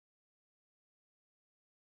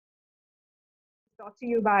Brought to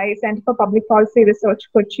you by Center for Public Policy Research,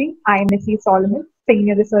 Kochi. I am Missy Solomon,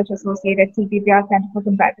 Senior Research Associate at CPPR Center for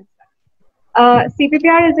Comparative Studies.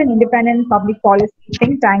 CPPR is an independent public policy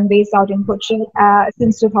think tank based out in Kochi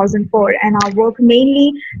since 2004, and our work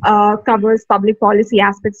mainly covers public policy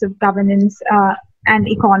aspects of governance and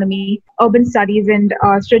economy, urban studies, and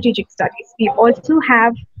strategic studies. We also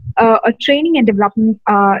have a training and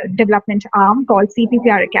development arm called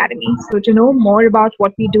CPPR Academy. So to know more about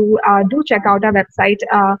what we do check out our website,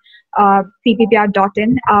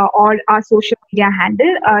 cppr.in, or our social media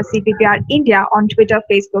handle, CPPR India, on Twitter,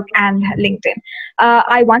 Facebook, and LinkedIn.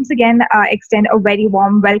 I once again extend a very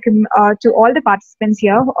warm welcome to all the participants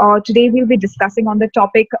here. Today we'll be discussing on the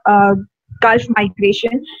topic Gulf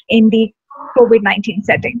migration in the COVID-19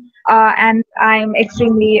 setting. And I'm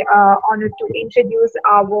extremely honored to introduce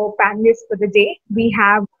our panelists for the day. We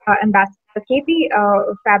have Ambassador KP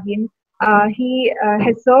Fabian. He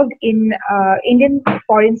has served in Indian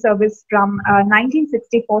Foreign Service from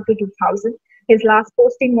 1964 to 2000. His last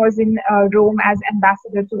posting was in Rome as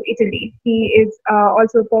ambassador to Italy. He is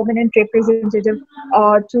also a permanent representative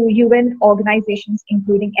to UN organizations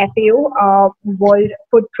including FAO, World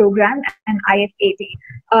Food Programme, and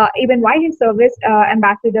IFAD. Even while in service,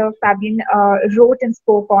 Ambassador Fabian wrote and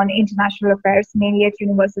spoke on international affairs, mainly at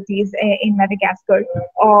universities in Madagascar,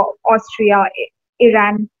 Austria,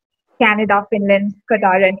 Iran, Canada, Finland,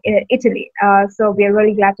 Qatar, and Italy. So we are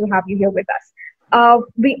really glad to have you here with us.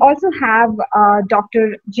 We also have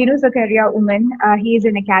Dr. Ginu Zacharia Oommen. He is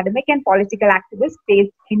an academic and political activist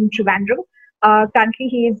based in Trivandrum. Currently,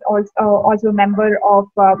 he is also a member of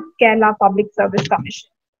Kerala Public Service Commission,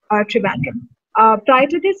 Trivandrum. Prior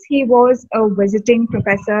to this, he was a visiting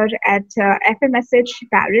professor at FMSH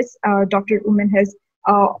Paris. Dr. Oommen has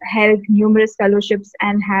held numerous fellowships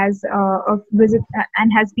and has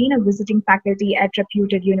been a visiting faculty at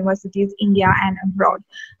reputed universities India and abroad.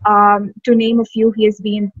 To name a few, he has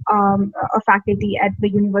been a faculty at the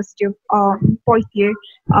University of Poitiers,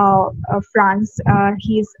 France.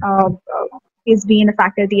 He's been a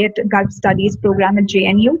faculty at Gulf Studies program at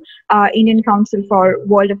JNU, Indian Council for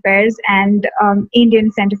World Affairs, and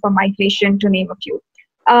Indian Center for Migration, to name a few.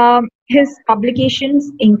 His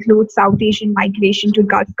publications include South Asian migration to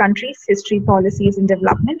Gulf countries, history, policies, and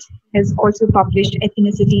development. He has also published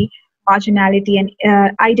Ethnicity, Marginality, and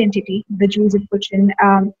Identity, the Jews of Cochin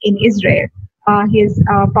in Israel. He has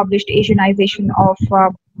published Asianization of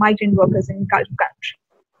migrant workers in Gulf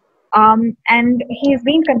countries. And he has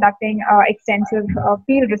been conducting extensive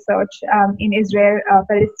field research in Israel,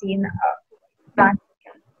 Palestine, France.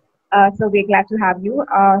 So we're glad to have you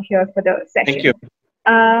here for the session. Thank you.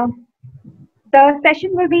 The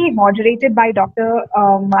session will be moderated by Dr.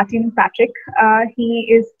 Martin Patrick. He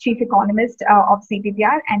is Chief Economist of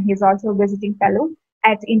CPPR, and he is also a visiting fellow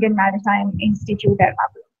at Indian Maritime Institute,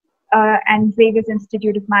 and Xavier's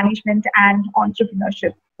Institute of Management and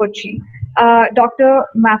Entrepreneurship, Kochi. Dr.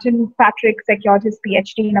 Martin Patrick secured his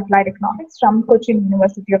PhD in Applied Economics from Cochin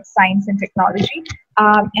University of Science and Technology,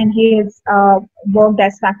 and he has worked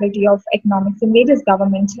as faculty of economics in various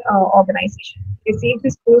government organizations. He received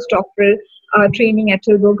his postdoctoral training at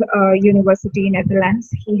Tilburg University in Netherlands.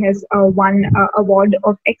 He has won award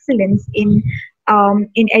of excellence in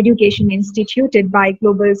education instituted by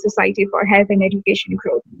Global Society for Health and Education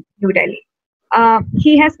Growth, New Delhi.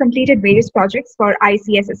 He has completed various projects for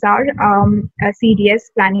ICSSR, CDS,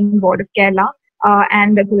 Planning Board of Kerala,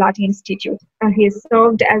 and the Gulati Institute. He has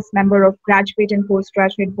served as member of Graduate and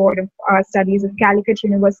Postgraduate Board of Studies of Calicut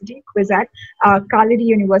University, Quizat, Kalidi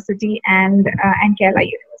University, and Kerala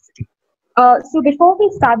University. So before we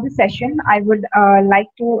start the session, I would like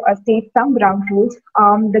to state some ground rules.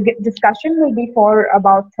 The discussion will be for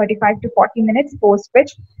about 35 to 40 minutes, post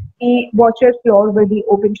which the virtual floor will be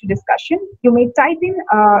open to discussion. You may type in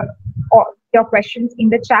your questions in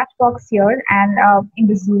the chat box here and in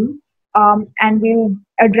the Zoom, and we'll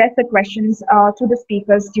address the questions to the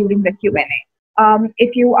speakers during the Q&A.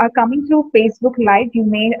 If you are coming through Facebook Live, you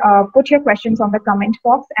may put your questions on the comment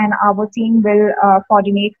box, and our team will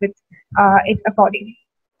coordinate with it accordingly.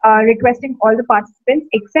 Requesting all the participants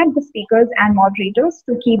except the speakers and moderators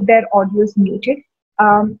to keep their audios muted.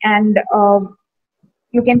 And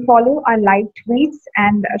you can follow our live tweets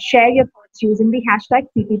and share your thoughts using the hashtag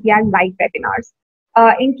CPPR live webinars.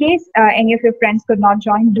 In case any of your friends could not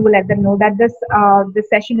join, do let them know that this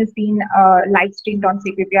session is being live streamed on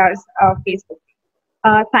CPPR's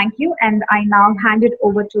Facebook. Thank you, and I now hand it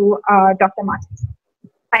over to Dr. Martins.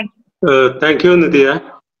 Thank you. Thank you,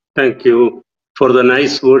 Nidya. Thank you for the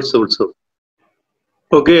nice words also.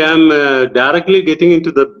 Okay, I'm directly getting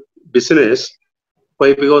into the business.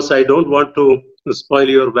 Why? Because I don't want to spoil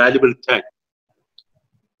your valuable time.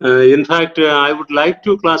 In fact, I would like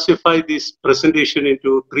to classify this presentation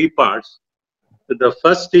into three parts. The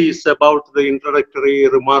first is about the introductory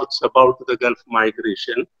remarks about the Gulf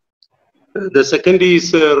migration. The second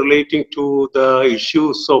is relating to the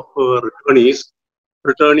issues of returnees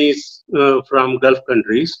from Gulf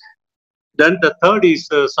countries. Then the third is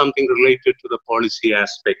something related to the policy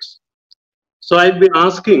aspects. So I'll be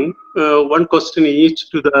asking one question each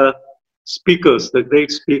to the speakers, the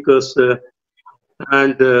great speakers,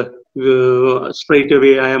 and straight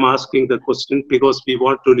away I am asking the question because we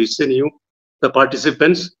want to listen you, the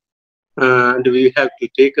participants, and we have to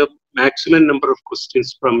take up maximum number of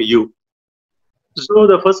questions from you. So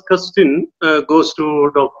the first question goes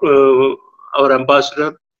to our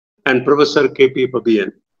ambassador and Professor KP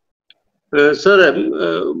Fabian. Sir,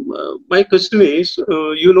 my question is,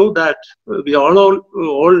 you know that we all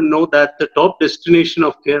know that the top destination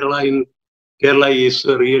of Kerala is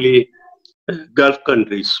really Gulf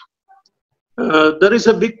countries. There is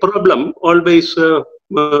a big problem. Always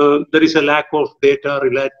there is a lack of data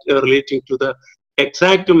relating to the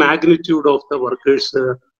exact magnitude of the workers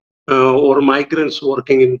or migrants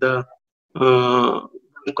working in the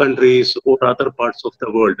countries or other parts of the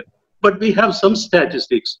world. But we have some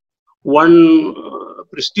statistics. One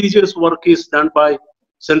prestigious work is done by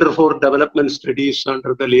Center for Development Studies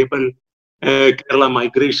under the label Kerala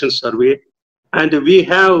Migration Survey. And we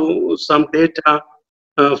have some data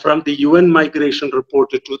from the UN Migration Report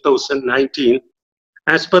 2019.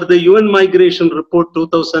 As per the UN Migration Report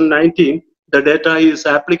 2019, the data is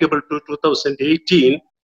applicable to 2018.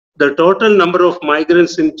 The total number of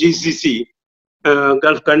migrants in GCC,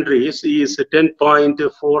 Gulf countries, is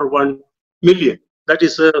 10.41 million. That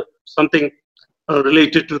is something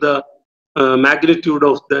related to the magnitude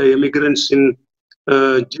of the immigrants in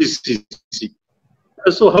GCC.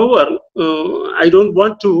 So, however, I don't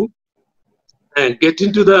want to get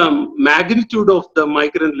into the magnitude of the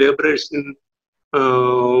migrant laborers in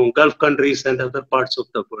Gulf countries and other parts of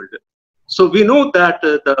the world. So we know that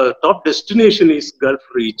the top destination is Gulf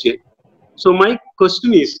region. So my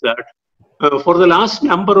question is that for the last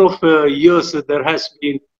number of years, there has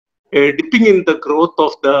been a dipping in the growth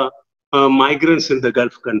of the migrants in the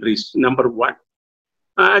Gulf countries, number one.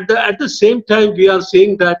 At the same time, we are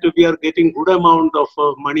saying that we are getting good amount of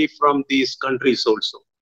money from these countries also.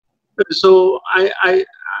 So I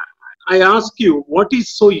ask you, what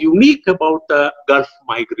is so unique about the Gulf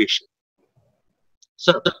migration?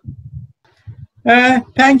 Sir.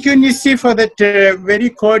 Thank you, Nissi, for that very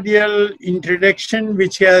cordial introduction,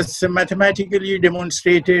 which has mathematically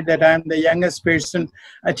demonstrated that I am the youngest person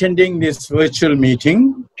attending this virtual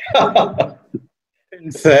meeting.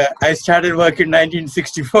 Since I started work in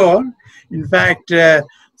 1964. In fact,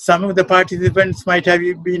 some of the participants might have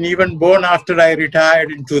been even born after I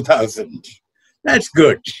retired in 2000. That's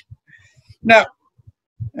good. Now,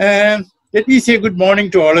 let me say good morning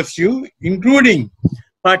to all of you, including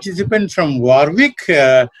participants from Warwick.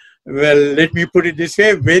 Well, let me put it this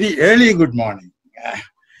way, very early good morning.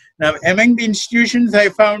 Now, among the institutions, I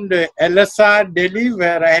found LSR Delhi,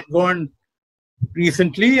 where I had gone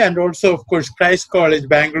recently, and also, of course, Christ College,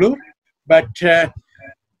 Bangalore. But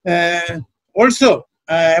also,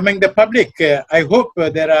 among the public, I hope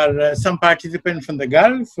there are some participants from the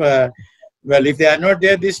Gulf. Well, if they are not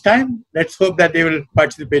there this time, let's hope that they will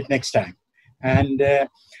participate next time. And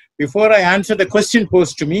before I answer the question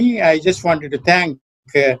posed to me, I just wanted to thank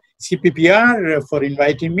CPPR for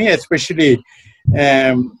inviting me, especially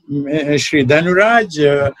Shri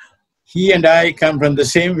Dhanuraj. He and I come from the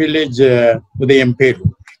same village,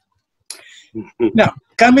 Udayamperu. Now,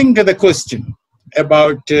 coming to the question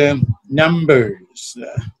about numbers,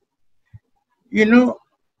 you know,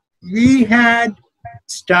 we had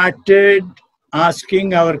started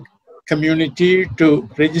asking our community to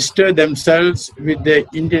register themselves with the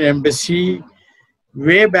Indian Embassy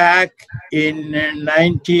way back in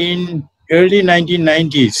early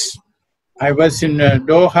 1990s. I was in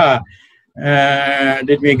Doha.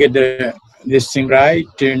 Let me get this thing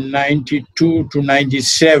right, in 92 to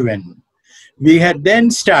 97. We had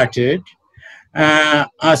then started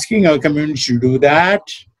asking our community to do that.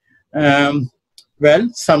 Well,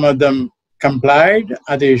 some of them complied,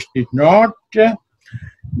 others did not.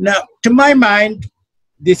 Now, to my mind,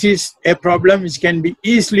 this is a problem which can be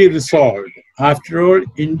easily resolved. After all,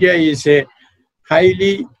 India is a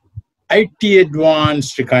highly IT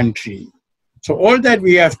advanced country. So all that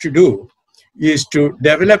we have to do is to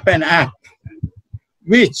develop an app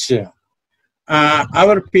which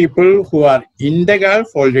our people who are in the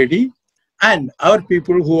Gulf already and our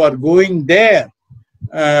people who are going there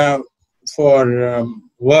for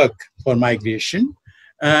work, for migration,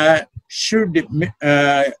 should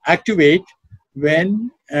activate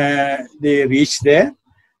when they reach there,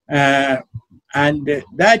 and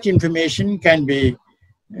that information can be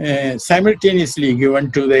simultaneously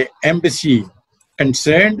given to the embassy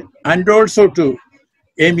concerned and also to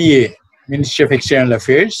MEA, Ministry of External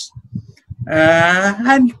Affairs,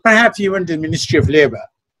 and perhaps even the Ministry of Labor.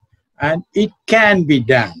 And it can be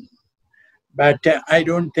done, but I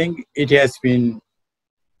don't think it has been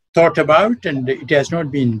thought about and it has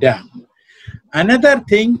not been done. Another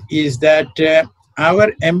thing is that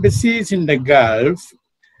our embassies in the Gulf,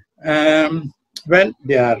 well,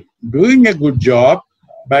 they are doing a good job,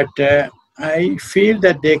 but I feel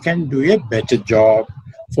that they can do a better job,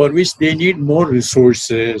 for which they need more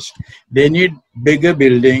resources, they need bigger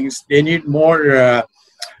buildings, they need more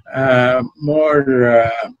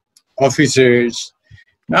officers.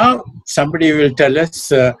 Now, somebody will tell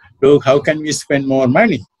us, look, how can we spend more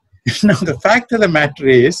money? Now, the fact of the matter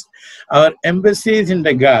is, our embassies in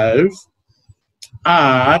the Gulf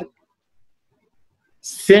are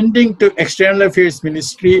sending to External Affairs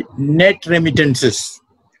Ministry net remittances.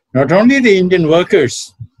 Not only the Indian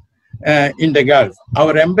workers in the Gulf,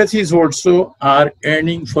 our embassies also are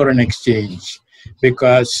earning foreign exchange.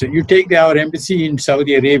 Because you take our embassy in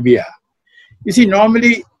Saudi Arabia, you see,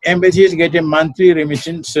 normally embassies get a monthly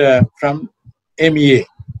remittance from MEA,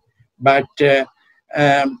 but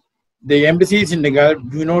the embassies in the Gulf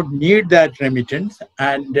do not need that remittance,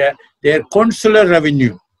 and their consular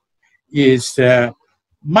revenue is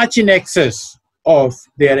much in excess of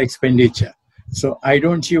their expenditure. So I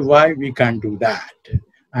don't see why we can't do that,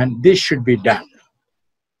 and this should be done.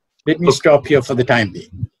 Let me stop here for the time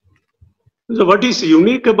being. So what is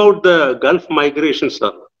unique about the Gulf migration,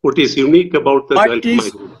 sir? What is unique about the Gulf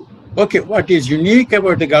migration? Okay, what is unique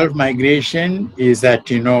about the Gulf migration is that,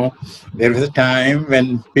 you know, there was a time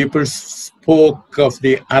when people spoke of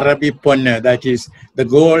the Arabi Punna, that is the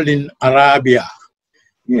gold in Arabia,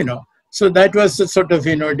 you know. So that was a sort of,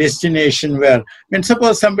 you know, destination where, when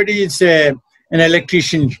suppose somebody is an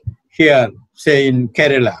electrician here, say in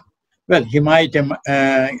Kerala, well, he might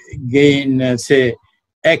gain, say,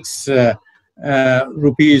 X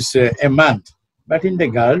rupees a month. But in the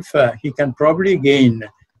Gulf, he can probably gain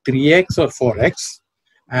 3x or 4x,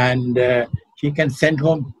 and he can send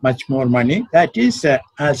home much more money. That is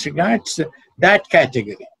as regards that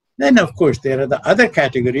category. Then, of course, there are the other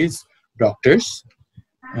categories: doctors,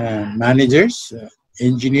 managers,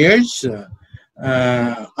 engineers,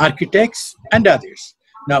 architects, and others.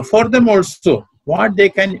 Now, for them also, what they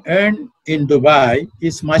can earn in Dubai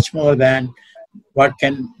is much more than what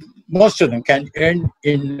most of them can earn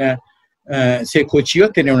in say Kochi or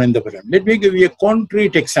Thiruvananthapuram. Let me give you a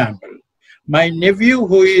concrete example. My nephew,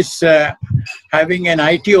 who is having an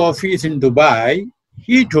IT office in Dubai,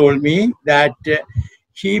 he told me that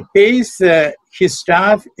he pays his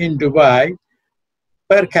staff in Dubai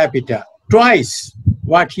per capita twice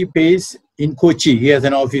what he pays in Kochi. He has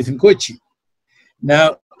an office in Kochi.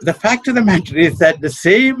 Now, the fact of the matter is that the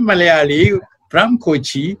same Malayali from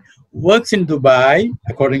Kochi works in Dubai,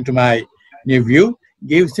 according to my nephew,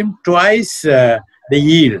 gives him twice the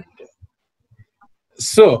yield.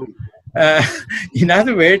 So, in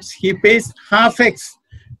other words, he pays half X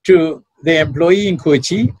to the employee in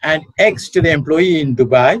Kochi and X to the employee in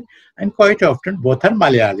Dubai, and quite often both are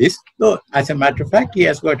Malayalis, though as a matter of fact, he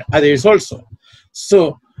has got others also.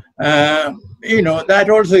 So, you know, that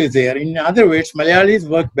also is there. In other words, Malayalis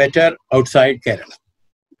work better outside Kerala.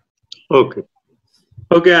 Okay.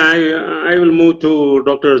 Okay, I will move to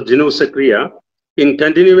Dr. Ginu Zacharia. In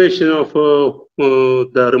continuation of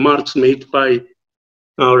the remarks made by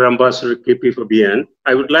our Ambassador KP Fabian,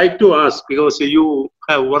 I would like to ask, because you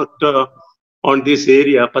have worked on this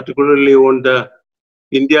area, particularly on the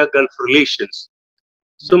India-Gulf relations.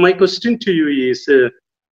 So my question to you is,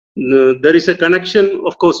 there is a connection,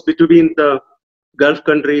 of course, between the Gulf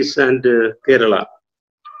countries and Kerala.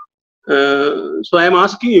 So I am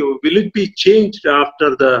asking you, will it be changed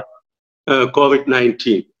after the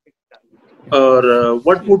COVID-19? Or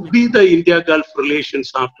what would be the India-Gulf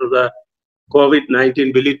relations after the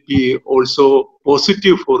COVID-19? Will it be also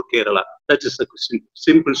positive for Kerala? That is the question.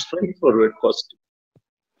 Simple, straightforward question.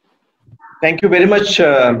 Thank you very much,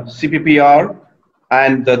 CPPR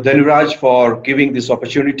and Dhanuraj, for giving this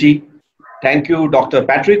opportunity. Thank you, Dr.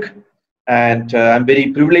 Patrick. And I'm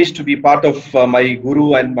very privileged to be part of my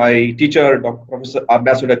guru and my teacher, Dr. Professor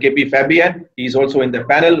Ambassador KP Fabian. He's also in the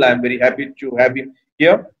panel. I'm very happy to have him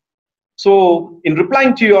here. So, in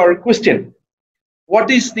replying to your question,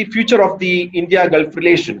 what is the future of the India-Gulf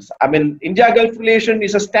relations? I mean, India-Gulf relation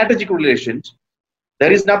is a strategic relation.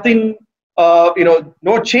 There is nothing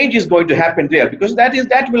no change is going to happen there, because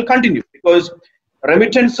that will continue, because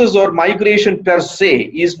remittances or migration per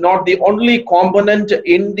se is not the only component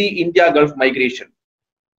in the India-Gulf migration,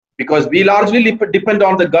 because we largely depend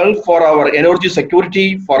on the Gulf for our energy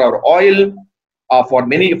security, for our oil, for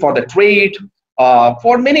the trade,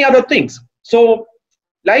 for many other things. So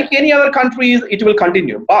like any other countries, it will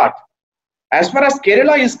continue. But as far as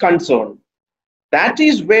Kerala is concerned, that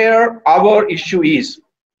is where our issue is.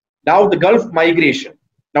 Now the Gulf migration.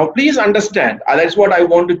 Now please understand, that's what I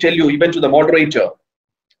want to tell you even to the moderator.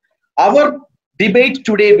 Our debate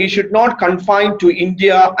today, we should not confine to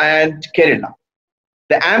India and Kerala.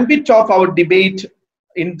 The ambit of our debate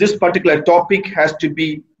in this particular topic has to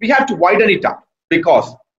be, we have to widen it up,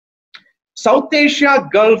 because South Asia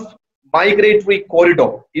Gulf migratory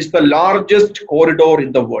corridor is the largest corridor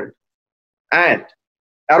in the world. And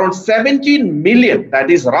around 17 million, that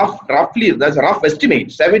is roughly, that's a rough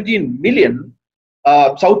estimate, 17 million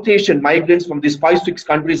South Asian migrants from these 5-6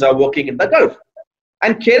 countries are working in the Gulf.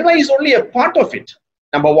 And Kerala is only a part of it,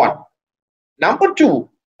 number one. Number two,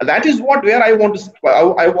 that is where I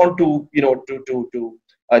want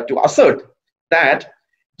to assert that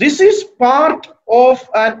this is part of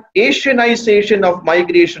an Asianization of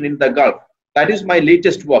migration in the Gulf. That is my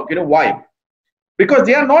latest work. You know why? Because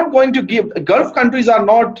they are not going to give, Gulf countries are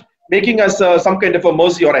not making us some kind of a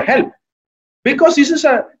mercy or a help. Because this is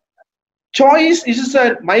a choice, this is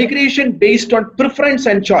a migration based on preference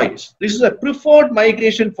and choice. This is a preferred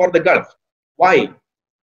migration for the Gulf. Why?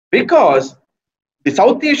 Because the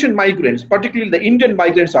South Asian migrants, particularly the Indian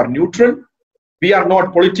migrants, are neutral. We are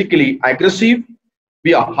not politically aggressive.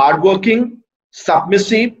 We are hardworking,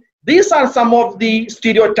 submissive. These are some of the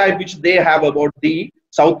stereotypes which they have about the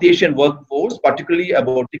South Asian workforce, particularly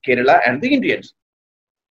about the Kerala and the Indians.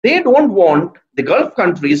 They don't want the Gulf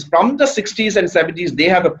countries from the 60s and 70s, they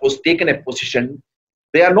have taken a position.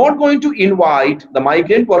 They are not going to invite the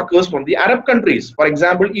migrant workers from the Arab countries. For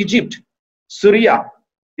example, Egypt, Syria,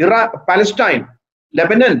 Iraq, Palestine,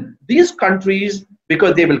 Lebanon. These countries,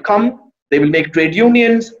 because they will come, they will make trade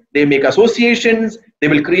unions, they make associations, they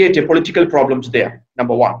will create a political problems there,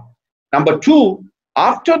 number one. Number two,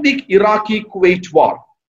 after the Iraqi-Kuwait war,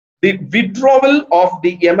 the withdrawal of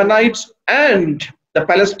the Yemenites and the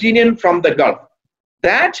Palestinian from the Gulf,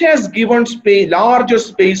 that has given larger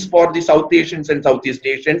space for the South Asians and Southeast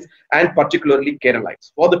Asians, and particularly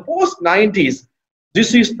Keralites. For the post-90s,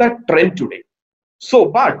 this is the trend today. So,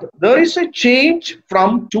 but there is a change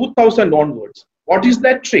from 2000 onwards. What is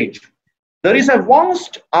that change? There is a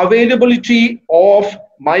vast availability of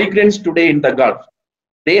migrants today in the Gulf.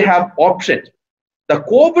 They have options. The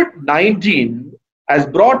COVID-19 has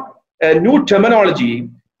brought a new terminology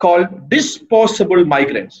called disposable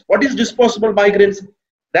migrants. What is disposable migrants?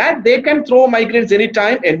 That they can throw migrants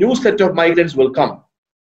anytime, a new set of migrants will come.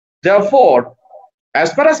 Therefore,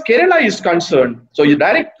 as far as Kerala is concerned, so you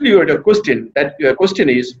directly your question, that your question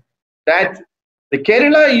is that the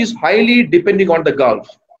Kerala is highly depending on the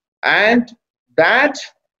Gulf, and that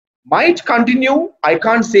might continue. I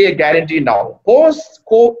can't say a guarantee now.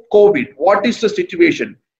 Post-COVID, what is the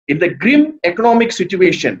situation? In the grim economic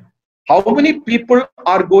situation, how many people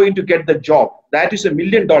are going to get the job? That is $1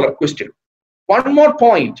 million question. One more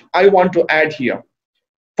point I want to add here.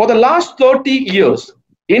 For the last 30 years,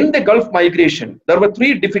 in the Gulf migration, there were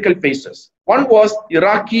 3 difficult phases. One was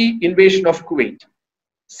Iraqi invasion of Kuwait.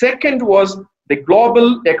 Second was the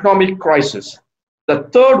global economic crisis. The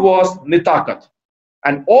third was Nitakat.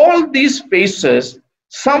 And all these phases,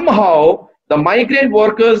 somehow the migrant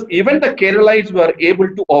workers, even the Keralites, were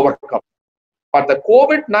able to overcome. But the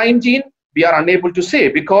COVID-19, we are unable to say,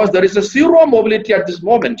 because there is a zero mobility at this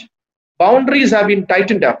moment. Boundaries have been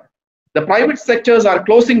tightened up. The private sectors are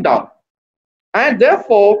closing down. And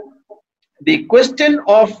therefore, the question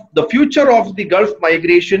of the future of the Gulf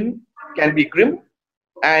migration can be grim.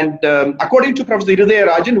 And according to Professor Hirudaya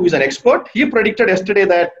Rajan, who is an expert, he predicted yesterday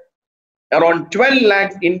that around 12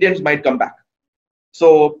 lakhs Indians might come back.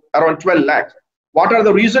 So around 12 lakhs. What are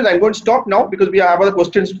the reasons? I'm going to stop now because we have other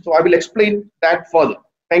questions. So I will explain that further.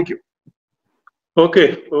 Thank you.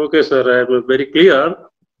 Okay, sir. I was very clear.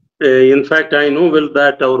 In fact, I know well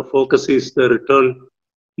that our focus is the return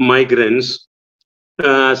migrants.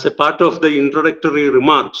 As a part of the introductory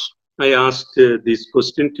remarks, I asked this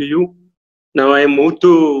question to you. Now I move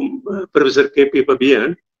to Professor KP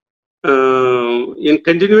Fabian. In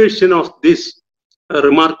continuation of this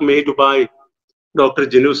remark made by Dr.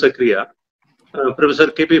 Ginu Zacharia, Professor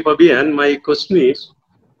KP Fabian, my question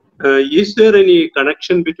is there any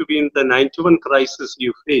connection between the 91 crisis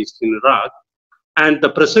you faced in Iraq and the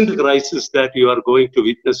present crisis that you are going to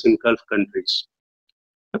witness in Gulf countries?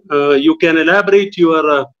 You can elaborate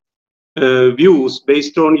your views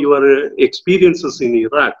based on your experiences in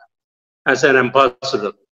Iraq as an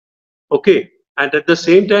ambassador. Okay. And at the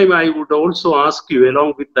same time, I would also ask you,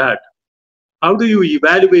 along with that, how do you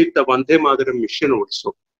evaluate the Vande Mataram mission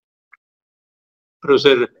also?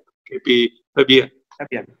 Professor KP Fabian.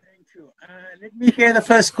 Thank you. Let me hear the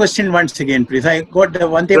first question once again, please. I got the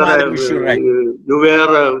Vande Mataram issue right. You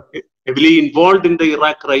were heavily involved in the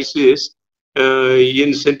Iraq crisis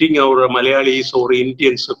in sending our Malayalis or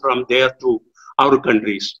Indians from there to our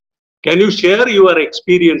countries. Can you share your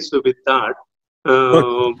experience with that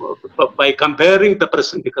by comparing the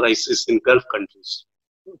present crisis in Gulf countries?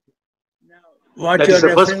 What that is the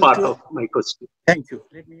first part of my question. Thank you.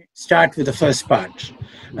 Let me start with the first part.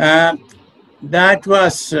 That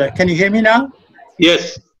was, can you hear me now?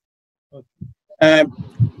 Yes.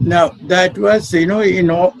 Now, that was,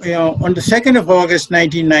 on the 2nd of August,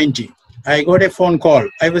 1990, I got a phone call.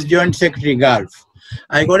 I was Joint Secretary Gulf.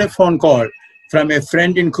 I got a phone call from a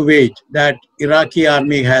friend in Kuwait that Iraqi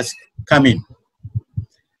army has come in.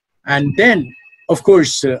 And then, of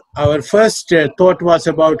course, our first thought was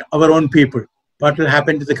about our own people, what will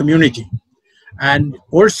happen to the community. And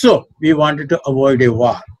also, we wanted to avoid a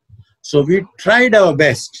war. So we tried our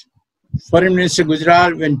best. Foreign Minister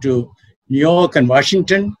Gujral went to New York and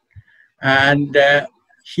Washington, and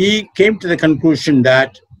he came to the conclusion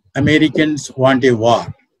that Americans want a war.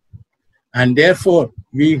 And therefore,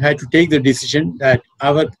 we had to take the decision that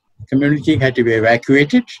our community had to be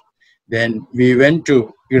evacuated. Then we went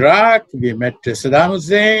to Iraq, we met Saddam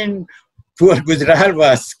Hussein. Poor Gujral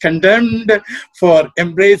was condemned for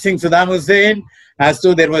embracing Saddam Hussein as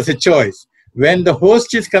though there was a choice. When the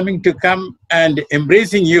host is coming to come and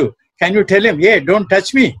embracing you, can you tell him, yeah, don't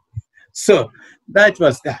touch me? So that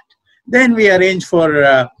was that. Then we arranged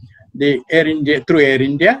for the Air India, through Air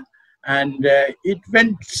India, and it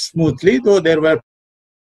went smoothly, though there were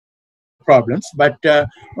problems. But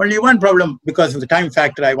only one problem, because of the time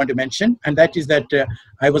factor, I want to mention, and that is that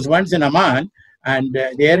I was once in Amman, and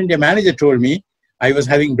the Air India manager told me, I was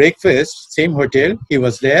having breakfast, same hotel, he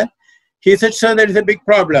was there. He said, sir, there is a big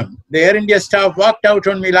problem. The Air India staff walked out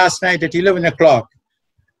on me last night at 11 o'clock.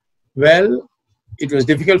 Well, it was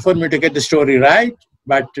difficult for me to get the story right,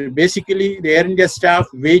 but basically the Air India staff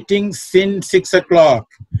waiting since 6 o'clock.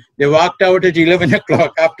 They walked out at 11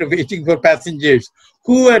 o'clock after waiting for passengers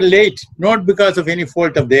who were late, not because of any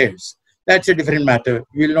fault of theirs. That's a different matter.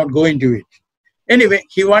 We will not go into it. Anyway,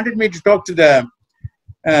 he wanted me to talk to the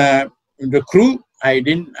crew. I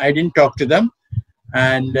didn't talk to them.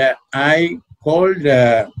 And I called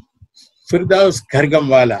Firdaus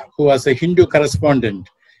Khargamwala, who was a Hindu correspondent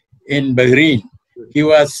in Bahrain. He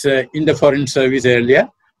was in the foreign service earlier,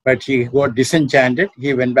 but he got disenchanted.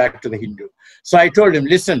 He went back to the Hindu. So I told him,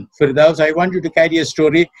 listen, Firdaus, I want you to carry a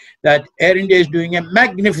story that Air India is doing a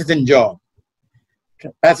magnificent job.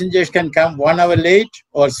 Passengers can come 1 hour late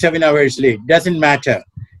or 7 hours late. Doesn't matter.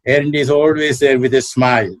 Air India is always there with a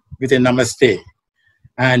smile, with a namaste.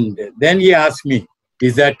 And then he asked me,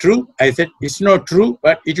 is that true? I said, it's not true,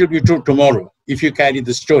 but it will be true tomorrow if you carry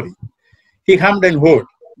the story. He hummed and hawed.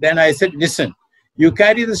 Then I said, listen, you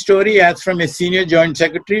carry the story as from a senior joint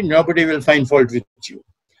secretary, nobody will find fault with you.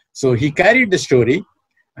 So he carried the story,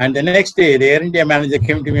 and the next day, the Air India manager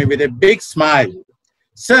came to me with a big smile.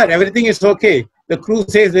 Sir, everything is okay. The crew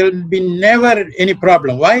says there will be never any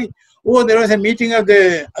problem. Why? Oh, there was a meeting of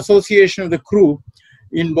the Association of the Crew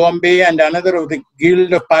in Bombay and another of the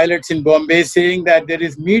Guild of Pilots in Bombay saying that there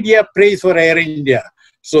is media praise for Air India.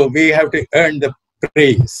 So we have to earn the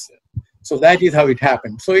praise. So that is how it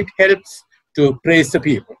happened. So it helps to praise the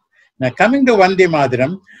people. Now coming to Vande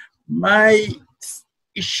Mataram, my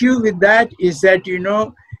issue with that is that,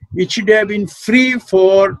 it should have been free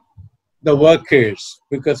for the workers,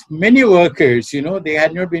 because many workers, they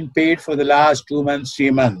had not been paid for the last 2 months,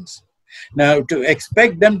 3 months. Now to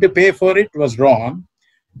expect them to pay for it was wrong.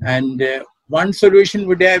 And one solution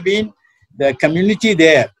would have been the community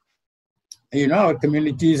there. Our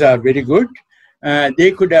communities are very good.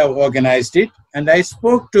 They could have organized it. And I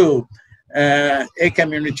spoke to a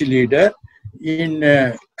community leader in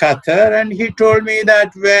Qatar, and he told me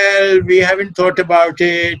that, well, we haven't thought about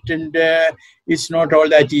it, and it's not all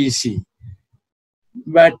that easy.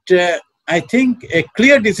 But I think a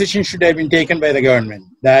clear decision should have been taken by the government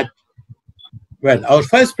that, well, our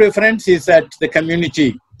first preference is that the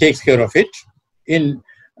community takes care of it in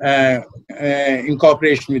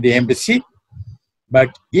cooperation with the embassy.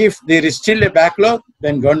 But if there is still a backlog,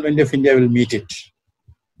 then Government of India will meet it.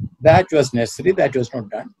 That was necessary. That was not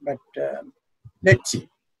done. But let's see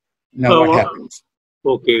now what happens.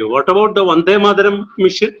 Okay. What about the Vande Mataram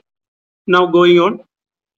mission now going on?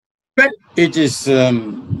 Well, it is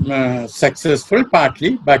successful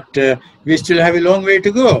partly, but we still have a long way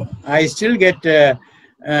to go. I still get,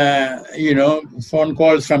 phone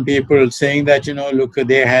calls from people saying that, look,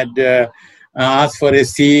 they had asked for a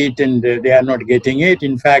seat and they are not getting it.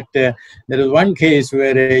 In fact, there was one case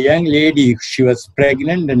where a young lady, she was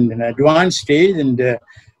pregnant and in an advanced stage, and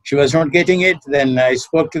she was not getting it. Then I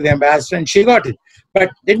spoke to the ambassador and she got it.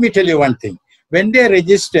 But let me tell you one thing. When they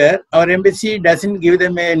register, our embassy doesn't give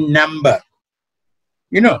them a number,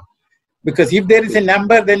 because if there is a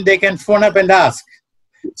number, then they can phone up and ask.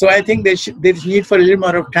 So I think there is need for a little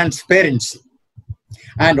more of transparency.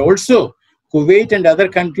 And also, Kuwait and other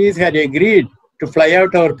countries had agreed to fly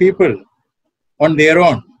out our people on their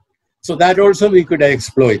own. So that also we could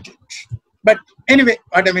exploit it. But anyway,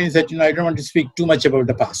 what I mean is that, I don't want to speak too much about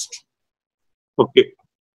the past. Okay.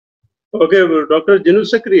 Okay, well, Dr. Ginu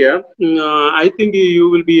Zacharia, I think you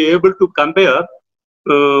will be able to compare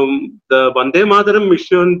the Vande Mataram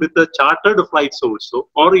mission with the chartered flights also,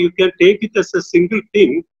 or you can take it as a single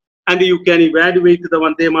thing and you can evaluate the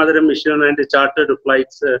Vande Mataram mission and the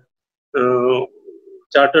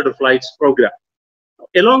chartered flights program.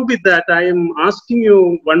 Along with that, I am asking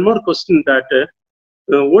you one more question, that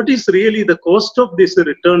what is really the cost of these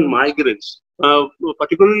return migrants?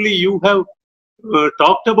 Particularly, you have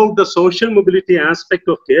talked about the social mobility aspect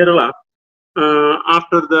of Kerala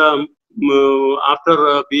after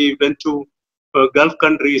we went to Gulf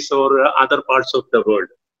countries or other parts of the world.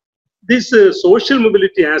 This social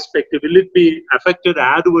mobility aspect, will it be affected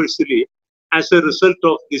adversely as a result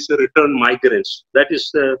of these return migrants? That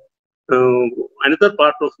is another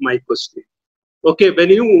part of my question. Okay, when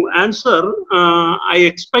you answer, I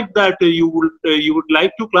expect that you would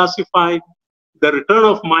like to classify the return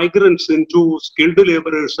of migrants into skilled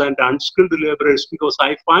laborers and unskilled laborers, because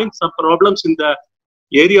I find some problems in the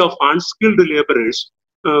area of unskilled laborers,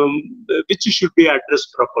 which should be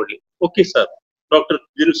addressed properly. Okay, sir. Dr.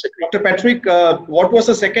 Ginu Zacharia. Dr. Patrick, what was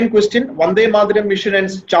the second question? Vande Mataram mission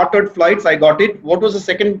and chartered flights, I got it. What was the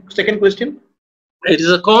second question? It is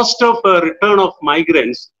a cost of return of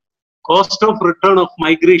migrants, cost of return of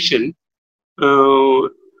migration. Are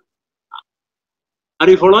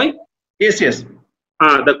you following? Yes.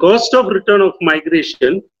 The cost of return of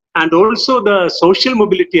migration and also the social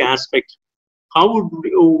mobility aspect. How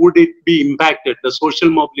would it be impacted? The social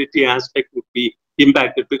mobility aspect would be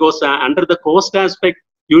impacted, because under the cost aspect,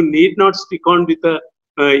 you need not stick on with the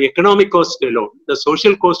economic cost alone. The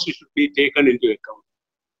social cost should be taken into account.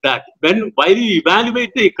 That while you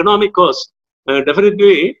evaluate the economic cost,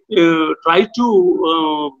 definitely try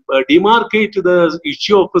to demarcate the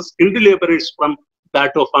issue of skilled laborers from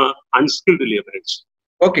that of unskilled laborers.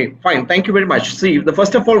 Okay, fine. Thank you very much. See,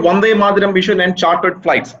 first of all, Vande Mataram mission and chartered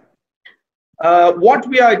flights. What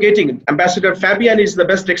we are getting, Ambassador Fabian is the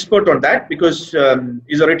best expert on that, because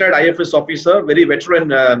he's a retired IFS officer, very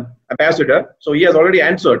veteran ambassador. So he has already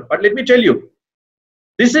answered. But let me tell you,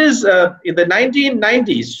 this is in the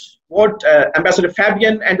 1990s, what Ambassador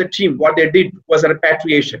Fabian and the team, what they did was a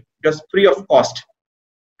repatriation. It was free of cost.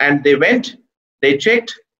 And they went, they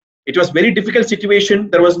checked. It was very difficult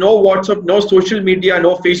situation. There was no WhatsApp, no social media,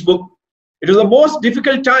 no Facebook. It was the most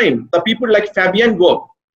difficult time the people like Fabian worked.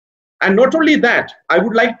 And not only that, I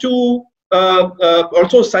would like to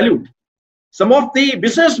also salute some of the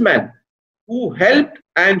businessmen who helped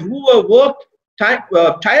and who worked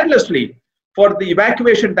tirelessly for the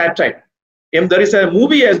evacuation that time. And there is a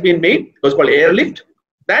movie has been made, it was called Airlift,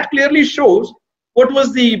 that clearly shows what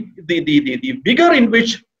was the vigor in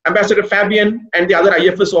which Ambassador Fabian and the other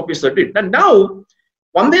IFS officer did. And now,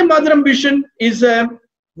 Vande Mataram mission is a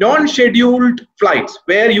non-scheduled flights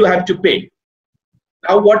where you have to pay.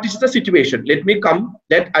 Now, what is the situation? Let me come.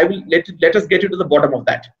 Let us get into the bottom of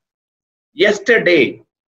that. Yesterday,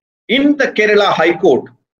 in the Kerala High Court,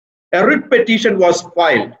 a writ petition was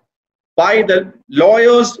filed by the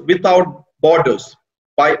Lawyers Without Borders,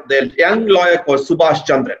 by the young lawyer called Subhash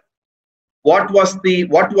Chandran. What was the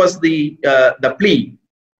plea?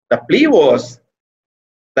 The plea was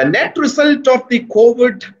the net result of the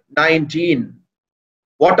COVID-19.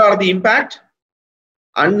 What are the impact?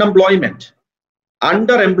 Unemployment,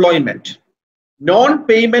 underemployment,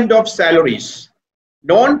 non-payment of salaries,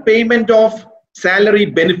 non-payment of salary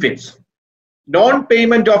benefits,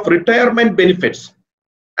 non-payment of retirement benefits,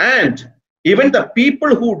 and even the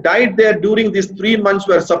people who died there during these 3 months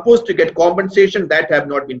were supposed to get compensation that have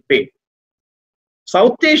not been paid.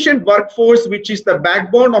 South Asian workforce, which is the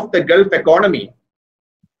backbone of the Gulf economy,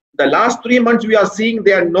 the last 3 months we are seeing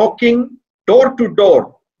they are knocking door to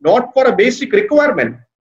door, not for a basic requirement,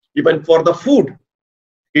 even for the food.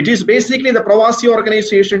 It is basically the Pravasi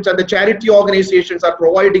organizations and the charity organizations are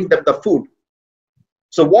providing them the food.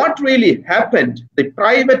 So what really happened, the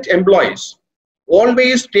private employees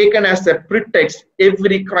always taken as a pretext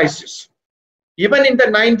every crisis. Even in the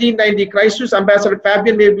 1990 crisis, Ambassador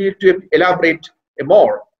Fabian may be able to elaborate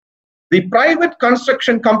more. The private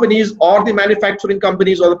construction companies or the manufacturing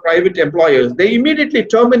companies or the private employers, they immediately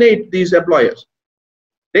terminate these employers.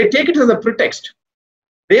 They take it as a pretext.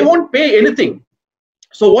 They won't pay anything.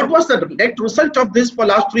 So what was the net result of this for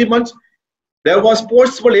last 3 months? There was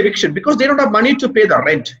forcible eviction because they don't have money to pay the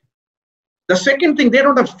rent. The second thing, they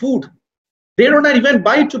don't have food. They don't even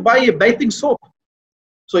buy a bathing soap.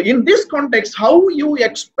 So in this context, how you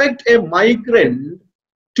expect a migrant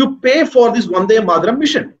to pay for this Vande Mataram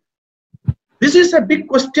mission? This is a big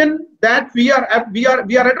question that we are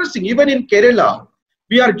addressing. Even in Kerala,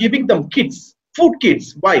 we are giving them kits, food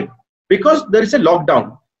kits. Why? Because there is a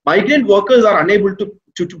lockdown. Migrant workers are unable to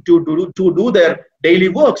do their daily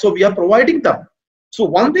work, so we are providing them. So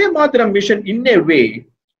Vande Mataram mission, in a way,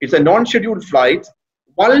 it's a non-scheduled flight.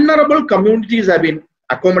 Vulnerable communities have been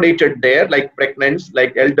accommodated there, like pregnant,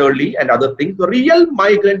 like elderly and other things. The real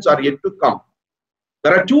migrants are yet to come.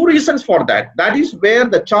 There are two reasons for that. That is where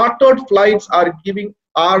the chartered flights are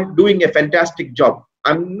doing a fantastic job.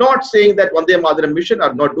 I'm not saying that Vande Mataram mission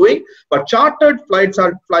are not doing, but chartered flights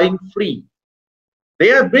are flying free.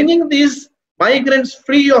 They are bringing these migrants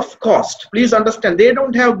free of cost. Please understand, they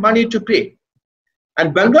don't have money to pay.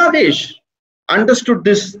 And Bangladesh understood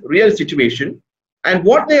this real situation. And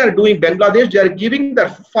what they are doing, Bangladesh, they are giving the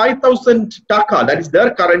 5,000 taka, that is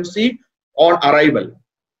their currency, on arrival.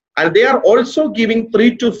 And they are also giving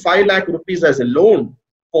 3 to 5 lakh rupees as a loan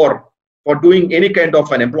for doing any kind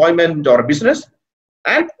of an employment or business.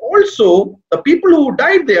 And also, the people who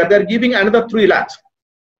died there, they're giving another 3 lakhs.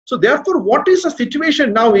 So therefore, what is the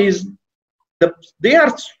situation now is they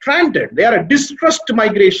are stranded. They are a distressed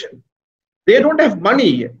migration. They don't have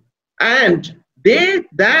money. And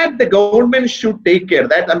that the government should take care.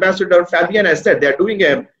 That Ambassador Fabian has said, they're doing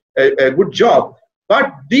a good job.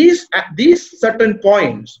 But these certain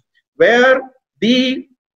points where the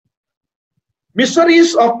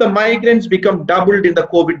miseries of the migrants become doubled in the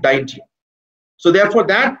COVID-19. So therefore,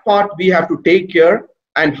 that part we have to take care,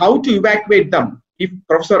 and how to evacuate them. If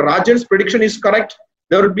Professor Rajan's prediction is correct,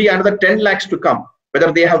 there will be another 10 lakhs to come.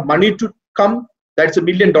 Whether they have money to come, that's $1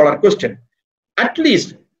 million question. At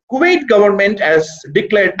least Kuwait government has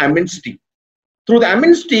declared amnesty. Through the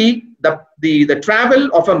amnesty, the travel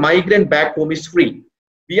of a migrant back home is free.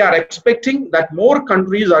 We are expecting that more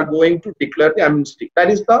countries are going to declare the amnesty. That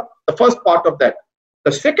is the first part of that.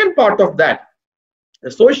 The second part of that,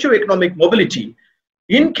 the socio-economic mobility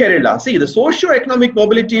in Kerala. See, the socio-economic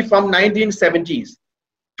mobility from 1970s,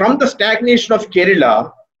 from the stagnation of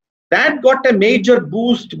Kerala, that got a major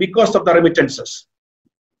boost because of the remittances.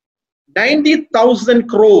 90,000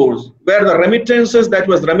 crores were the remittances that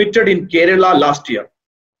was remitted in Kerala last year.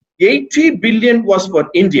 80 billion was for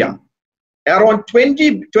India. Around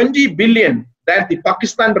 20 billion that the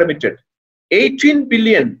Pakistan remitted. 18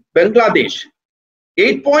 billion Bangladesh.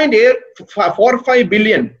 8.45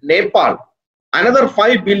 billion Nepal. Another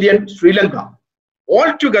 5 billion Sri Lanka.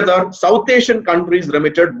 Altogether, South Asian countries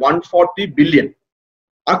remitted 140 billion.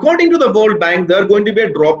 According to the World Bank, there is going to be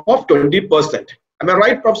a drop of 20%. Am I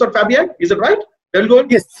right, Professor Fabian? Is it right?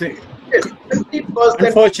 Yes. Yes. 20%.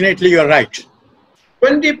 Unfortunately, you're right.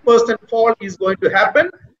 20% fall is going to happen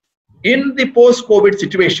in the post-COVID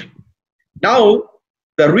situation. Now,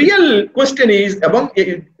 the real question is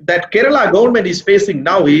that Kerala government is facing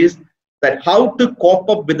now is that how to cope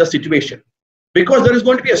up with the situation, because there is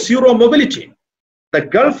going to be a zero mobility. The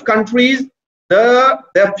Gulf countries,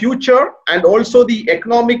 their future and also the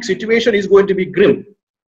economic situation is going to be grim.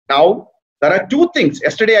 Now, there are two things.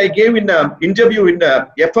 Yesterday, I gave in an interview in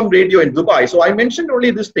FM radio in Dubai. So I mentioned only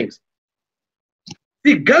these things.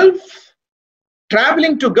 The Gulf,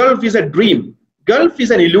 traveling to Gulf is a dream. Gulf is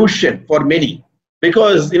an illusion for many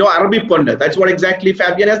because, Arabic Pundit, that's what exactly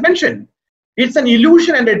Fabian has mentioned. It's an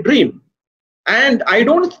illusion and a dream. And I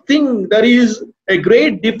don't think there is a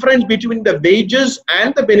great difference between the wages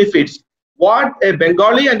and the benefits. What a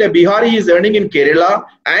Bengali and a Bihari is earning in Kerala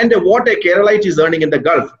and what a Keralite is earning in the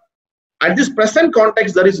Gulf. At this present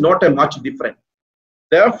context, there is not a much difference.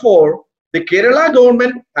 Therefore, the Kerala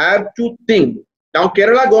government have to think. Now,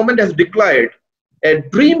 Kerala government has declared a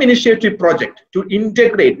dream initiative project to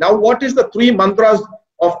integrate. Now, what is the 3 mantras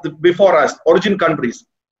of the before us, origin countries?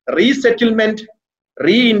 Resettlement,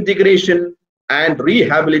 reintegration, and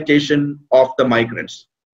rehabilitation of the migrants.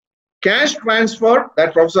 Cash transfer,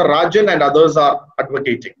 that Professor Rajan and others are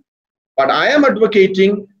advocating. But I am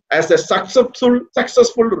advocating as a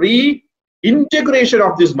successful reintegration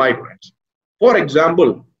of these migrants. For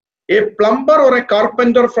example, a plumber or a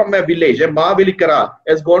carpenter from a village, a Mavelikara,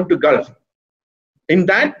 has gone to Gulf. In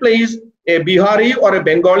that place, a Bihari or a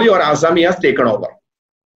Bengali or Assami has taken over.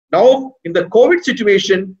 Now, in the COVID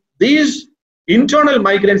situation, these internal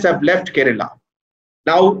migrants have left Kerala.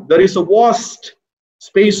 Now, there is a vast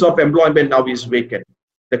space of employment now is vacant.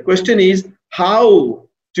 The question is how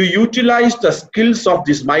to utilize the skills of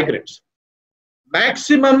these migrants.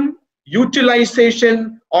 Maximum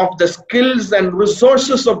utilization of the skills and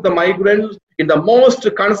resources of the migrants in the most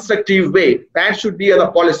constructive way. That should be the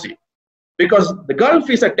policy. Because the Gulf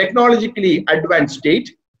is a technologically advanced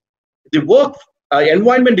state. The work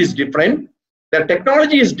environment is different. The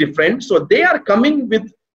technology is different. So they are coming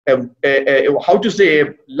with a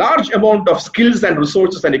large amount of skills and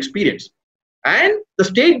resources and experience. And the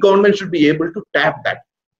state government should be able to tap that.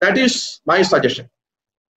 That is my suggestion.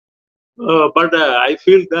 But I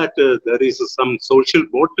feel that there is some social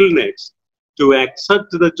bottlenecks to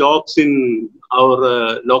accept the jobs in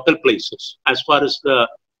our local places as far as the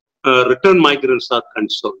return migrants are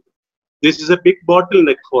concerned. This is a big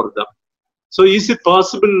bottleneck for them. So is it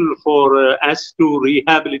possible for us to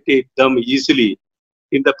rehabilitate them easily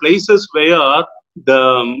in the places where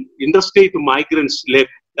the interstate migrants left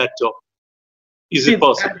that job? Is it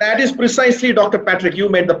possible? That is precisely, Dr. Patrick, you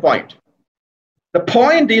made the point. The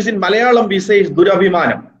point is, in Malayalam we say is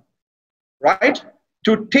Duravimanam, right?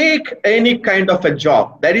 To take any kind of a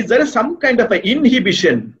job, there is some kind of an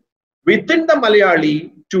inhibition within the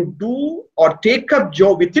Malayali to do or take up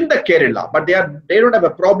job within the Kerala, but they don't have a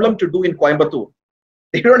problem to do in Coimbatore.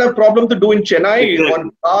 They don't have a problem to do in Chennai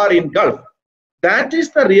or in Gulf. That is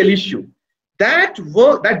the real issue. That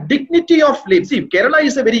work, that dignity of labor. See, Kerala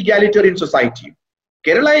is a very egalitarian society.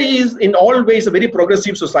 Kerala is in all ways a very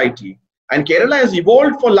progressive society. And Kerala has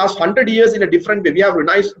evolved for last 100 years in a different way. We have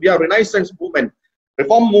Renaissance movement,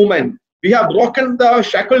 reform movement. We have broken the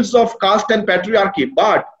shackles of caste and patriarchy.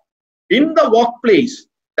 But in the workplace,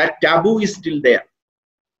 that taboo is still there.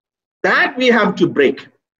 That we have to break.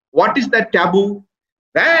 What is that taboo?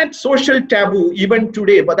 That social taboo even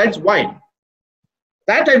today, but that's why.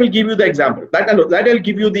 That I will give you the example. That I will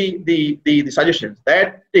give you the suggestions.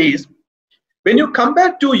 That is, when you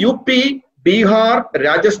compare to UP, Bihar,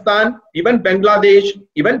 Rajasthan, even Bangladesh,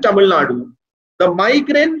 even Tamil Nadu, the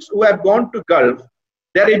migrants who have gone to Gulf,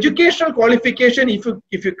 their educational qualification,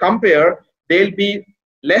 if you compare, they'll be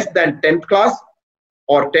less than 10th class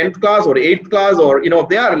or 10th class or 8th class, or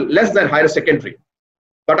they are less than higher secondary.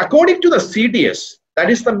 But according to the CDS, that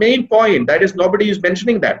is the main point. That is, nobody is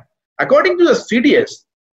mentioning that. According to the CDS,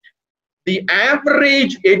 the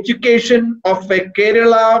average education of a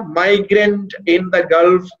Kerala migrant in the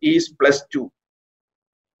Gulf is +2.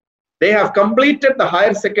 They have completed the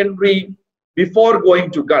higher secondary before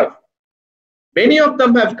going to Gulf. Many of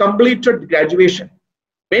them have completed graduation.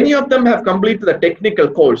 Many of them have completed the technical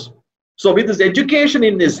course. So with this education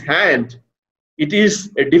in his hand, it is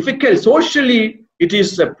difficult. Socially, it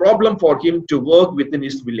is a problem for him to work within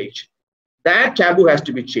his village. That taboo has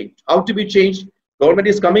to be changed. How to be changed? Government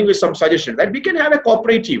is coming with some suggestions that we can have a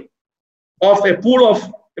cooperative of a pool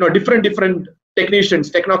of different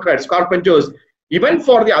technicians, technocrats, carpenters. Even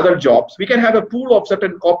for the other jobs, we can have a pool of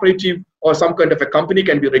certain cooperative or some kind of a company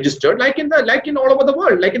can be registered, like in all over the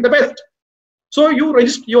world, like in the West. So you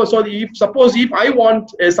register. So suppose if I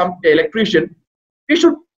want some electrician, he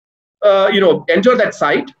should enter that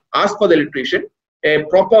site, ask for the electrician. A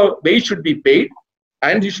proper wage should be paid,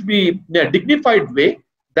 and it should be in a dignified way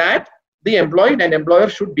that the employed and employer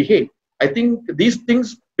should behave. I think these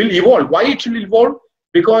things will evolve. Why it should evolve?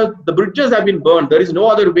 Because the bridges have been burned. There is no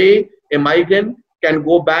other way a migrant can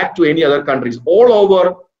go back to any other countries. All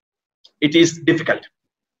over, it is difficult.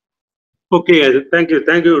 Okay, thank you,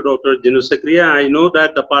 Dr. Ginu Zacharia. I know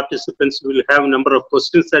that the participants will have a number of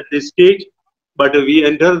questions at this stage, but we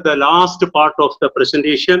enter the last part of the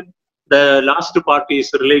presentation. The last part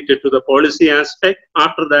is related to the policy aspect.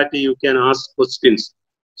 After that, you can ask questions.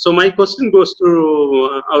 So my question goes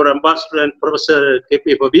to our Ambassador and Professor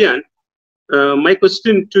KP Fabian. My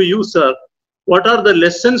question to you, sir, what are the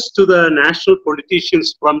lessons to the national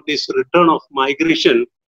politicians from this return of migration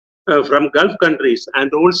from Gulf countries,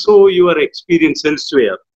 and also your experience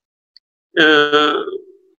elsewhere?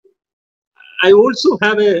 I also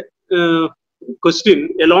have a question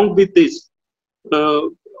along with this.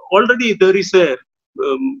 Already there is a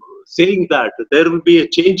saying that there will be a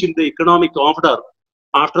change in the economic order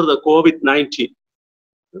after the COVID-19.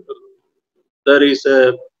 There is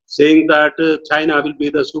a saying that China will be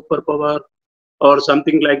the superpower or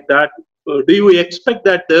something like that. Do you expect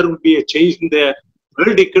that there will be a change in the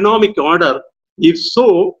World Economic Order? If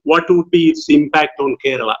so, what would be its impact on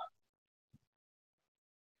Kerala?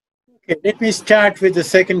 Okay, let me start with the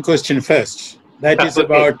second question first. That is Okay.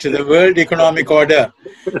 about the World Economic Order.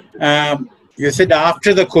 You said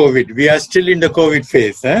after the COVID, we are still in the COVID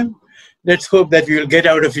phase. Let's hope that we will get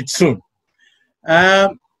out of it soon.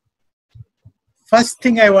 First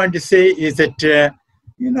thing I want to say is that,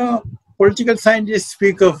 political scientists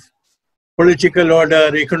speak of political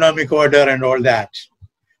order, economic order, and all that.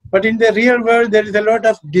 But in the real world, there is a lot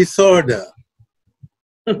of disorder.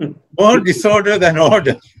 More disorder than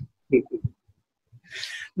order.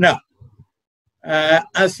 Now,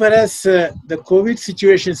 as far as the COVID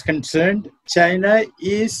situation is concerned, China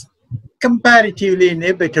is comparatively in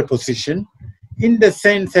a better position in the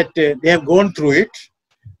sense that they have gone through it,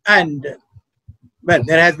 and well,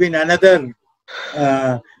 there has been another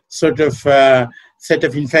sort of set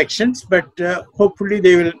of infections, but hopefully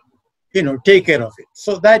they will, take care of it.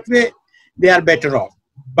 So that way, they are better off.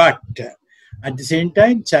 But at the same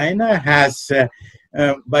time, China has,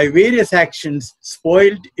 by various actions,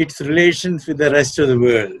 spoiled its relations with the rest of the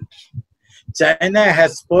world. China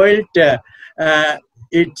has spoiled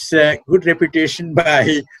its good reputation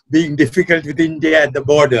by being difficult with India at the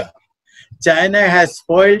border. China has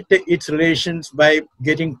spoiled its relations by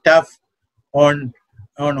getting tough on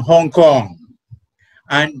Hong Kong.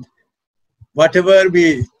 And whatever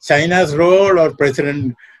be China's role or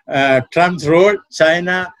President Trump's role,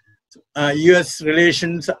 China-US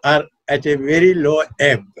relations are at a very low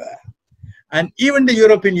ebb. And even the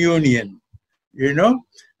European Union,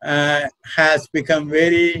 has become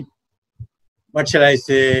very, what shall I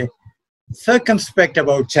say, circumspect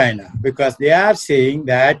about China, because they are saying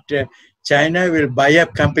that China will buy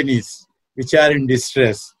up companies which are in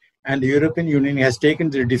distress. And the European Union has taken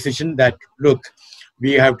the decision that, look,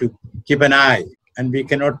 we have to keep an eye and we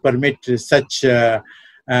cannot permit such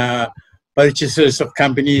purchases of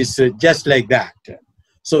companies just like that.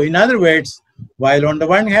 So in other words, while on the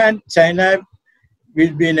one hand, China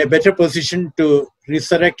will be in a better position to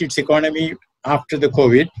resurrect its economy after the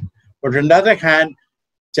COVID, but on the other hand,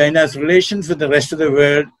 China's relations with the rest of the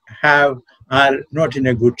world are not in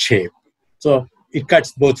a good shape. So it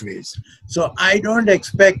cuts both ways. So I don't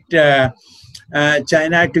expect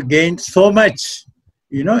China to gain so much,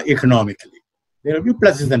 economically. There will be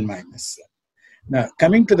pluses and minuses. Now,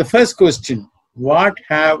 coming to the first question, what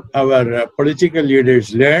have our political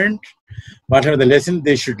leaders learned? What are the lessons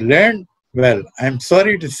they should learn? Well, I'm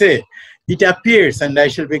sorry to say, it appears, and I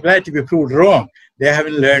shall be glad to be proved wrong, they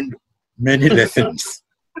haven't learned many lessons.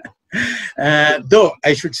 Though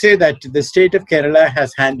I should say that the state of Kerala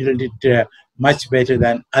has handled it much better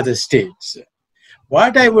than other states.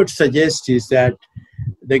 What I would suggest is that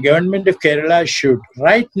the government of Kerala should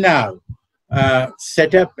right now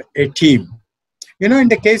set up a team. In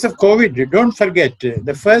the case of COVID, don't forget,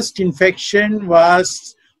 the first infection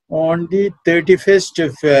was on the 31st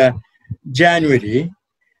of January,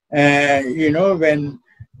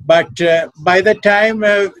 but by the time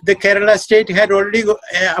the Kerala state had already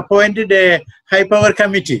appointed a high-power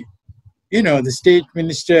committee, the state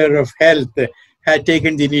minister of health had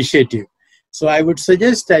taken the initiative. So I would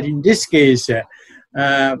suggest that in this case,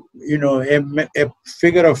 a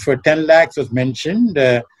figure of 10 lakhs was mentioned.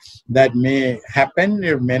 That may happen,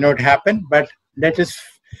 it may not happen, but let us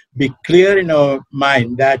be clear in our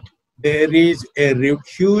mind that there is a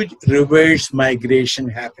huge reverse migration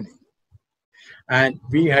happening. And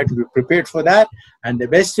we have to be prepared for that. And the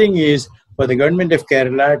best thing is for the government of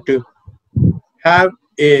Kerala to have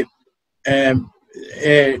a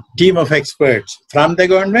team of experts from the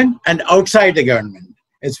government and outside the government,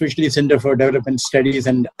 especially Center for Development Studies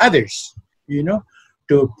and others,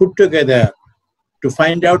 to put together to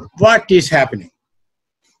find out what is happening,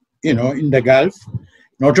 in the Gulf.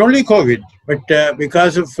 Not only COVID, but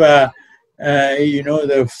because of, the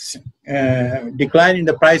decline in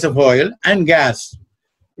the price of oil and gas,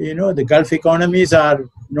 the Gulf economies are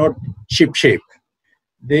not ship-shape.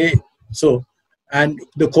 And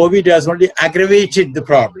the COVID has only aggravated the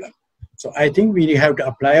problem. So I think we have to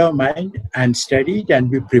apply our mind and study it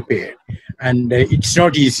and be prepared. And it's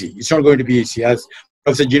not easy. It's not going to be easy. As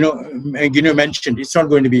Professor Ginu mentioned, it's not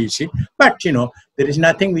going to be easy. But, there is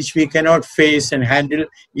nothing which we cannot face and handle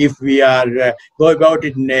if we are go about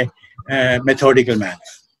it in a methodical manner.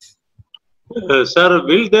 Sir,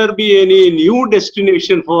 will there be any new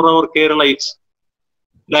destination for our Keralites,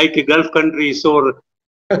 like Gulf countries or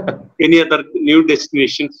any other new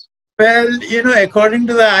destinations? Well, according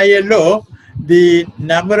to the ILO, the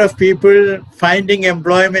number of people finding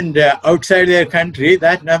employment outside their country,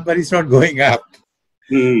 that number is not going up.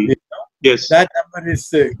 Yes. That number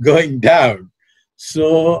is going down.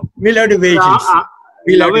 So we'll have to wait and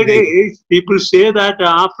see. Nowadays, people say that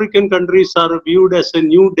African countries are viewed as a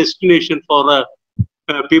new destination for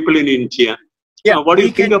people in India. Yeah, what do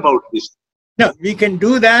you think about this? No, we can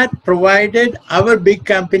do that provided our big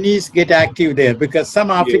companies get active there, because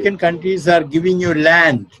some African countries are giving you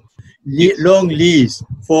land, long lease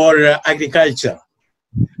for agriculture,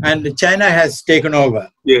 and China has taken over.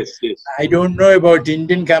 Yes, yes. I don't know about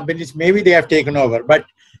Indian companies, maybe they have taken over, but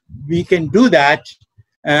we can do that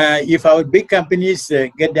if our big companies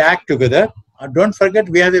get the act together. Don't forget,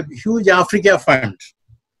 we have a huge Africa fund.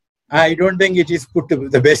 I don't think it is put to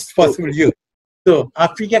the best possible use. So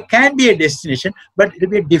Africa can be a destination, but it will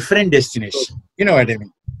be a different destination. You know what I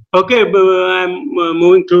mean? Okay, I'm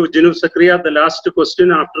moving to Ginu, Zacharia, the last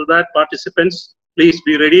question. After that, participants, please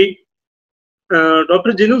be ready.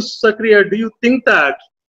 Dr. Ginu, Zacharia, do you think that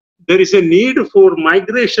there is a need for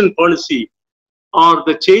migration policy or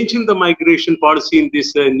the change in the migration policy in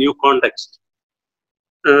this new context?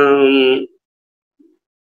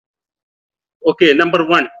 Okay, number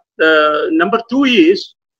one. Number two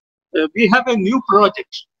is, we have a new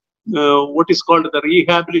project, what is called the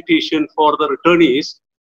rehabilitation for the returnees,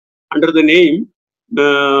 under the name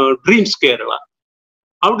Dreams Kerala.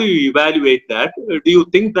 How do you evaluate that? Do you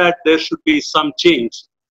think that there should be some change,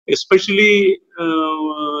 especially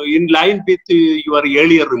in line with your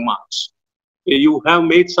earlier remarks? You have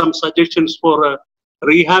made some suggestions for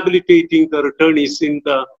rehabilitating the returnees in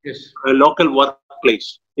the local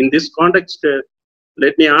workplace. In this context,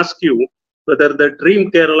 let me ask you whether the Dream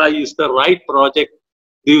Kerala is the right project.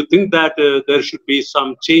 Do you think that there should be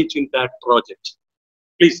some change in that project?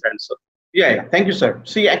 Please answer. Yeah, thank you, sir.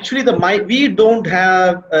 See, actually, we don't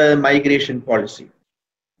have a migration policy.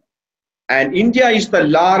 And India is the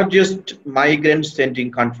largest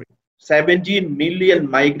migrant-sending country. 17 million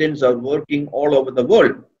migrants are working all over the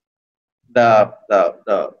world.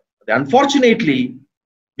 Unfortunately,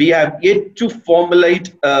 we have yet to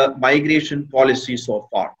formulate a migration policy so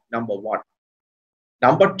far, number one.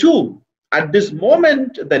 Number two, at this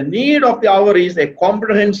moment, the need of the hour is a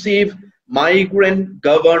comprehensive migrant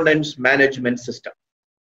governance management system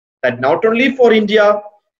that not only for India,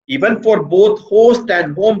 even for both host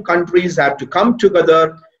and home countries have to come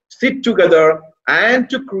together, sit together, and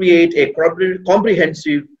to create a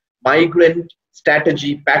comprehensive migrant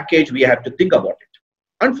strategy package. We have to think about it.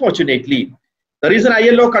 Unfortunately, there is an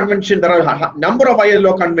ILO convention. There are a number of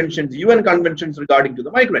ILO conventions, UN conventions regarding to the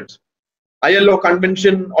migrants. ILO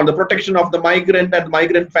convention on the protection of the migrant and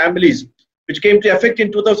migrant families, which came to effect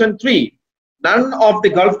in 2003. None of the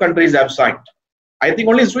Gulf countries have signed. I think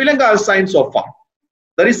only Sri Lanka has signed so far.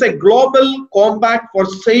 There is a global compact for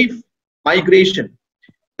safe migration.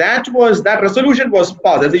 That resolution was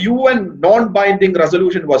passed. As a UN non-binding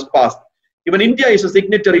resolution was passed. Even India is a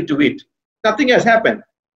signatory to it. Nothing has happened.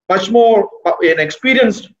 Much more an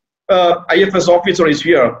experienced IFS officer is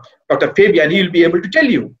here, Dr. Fabian. He will be able to tell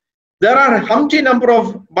you. There are a humpty number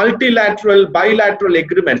of multilateral, bilateral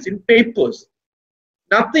agreements in papers.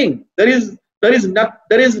 Nothing. There is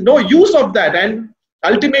no use of that. And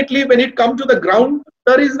ultimately, when it comes to the ground,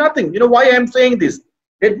 there is nothing. You know why I am saying this?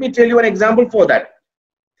 Let me tell you an example for that.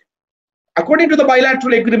 According to the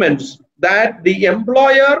bilateral agreements, that the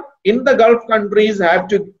employer in the Gulf countries have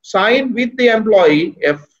to sign with the employee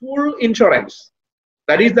a full insurance.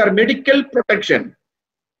 That is their medical protection.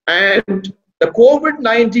 And the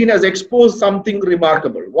COVID-19 has exposed something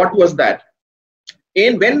remarkable. What was that?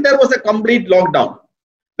 When there was a complete lockdown,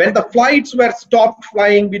 when the flights were stopped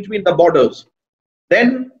flying between the borders,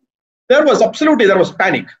 then there was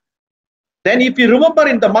panic. Then if you remember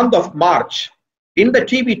in the month of March, in the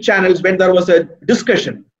TV channels when there was a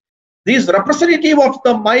discussion, these representatives of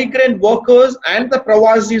the migrant workers and the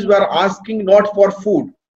Prawasis were asking not for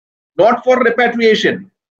food, not for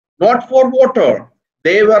repatriation, not for water.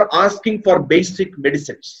 They were asking for basic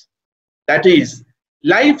medicines. That is,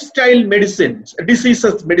 lifestyle medicines,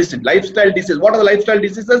 diseases medicine, lifestyle diseases. What are the lifestyle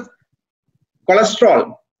diseases?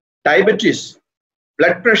 Cholesterol, diabetes,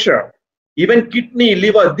 blood pressure, even kidney,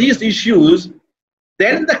 liver, these issues.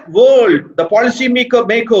 Then the world, the policy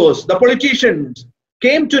makers, the politicians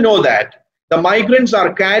came to know that the migrants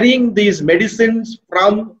are carrying these medicines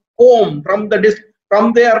from home, from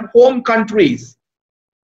their home countries.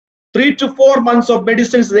 3 to 4 months of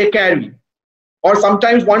medicines they carry. Or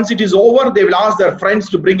sometimes once it is over, they will ask their friends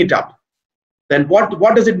to bring it up. Then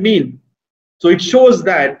what does it mean? So it shows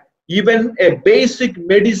that even a basic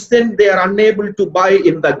medicine they are unable to buy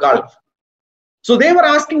in the Gulf. So they were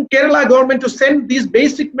asking Kerala government to send these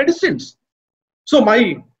basic medicines. So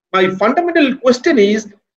my fundamental question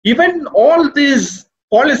is, even all these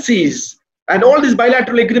policies And all these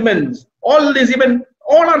bilateral agreements, all these even,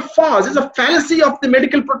 all are false. It's a fallacy of the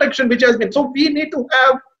medical protection which has been. So we need to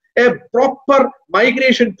have a proper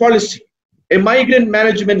migration policy, a migrant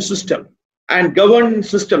management system and governance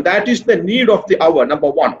system. That is the need of the hour, number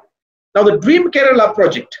one. Now the Dream Kerala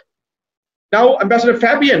project. Now Ambassador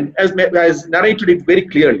Fabian has narrated it very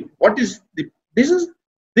clearly. What is this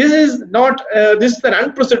is an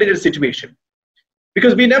unprecedented situation,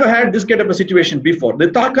 because we never had this kind of a situation before. The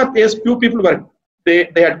Takat, yes, few people were, they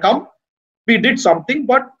had come, we did something,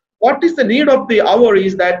 but what is the need of the hour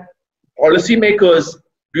is that policymakers,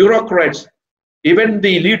 bureaucrats, even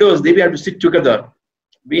the leaders, they have to sit together.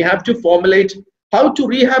 We have to formulate how to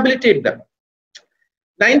rehabilitate them.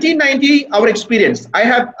 1990, our experience.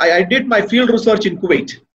 I did my field research in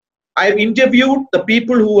Kuwait. I've interviewed the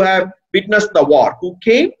people who have witnessed the war, who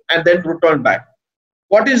came and then returned back.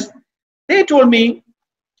 They told me,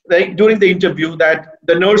 like, during the interview, that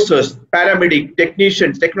the nurses, paramedic,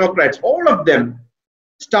 technicians, technocrats, all of them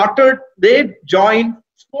they joined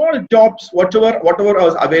small jobs, whatever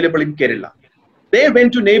was available in Kerala. They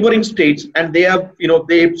went to neighboring states and they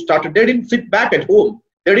didn't sit back at home.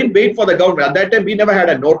 They didn't wait for the government. At that time, we never had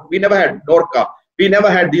Norca. We never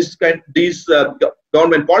had these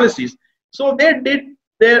government policies. So they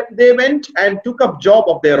went and took up job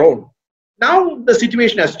of their own. Now the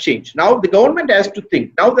situation has changed. Now the government has to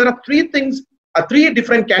think. Now there are three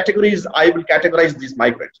different categories I will categorize these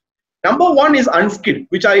migrants. Number one is unskilled,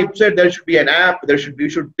 which I said there should be an app. We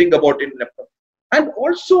should think about it. And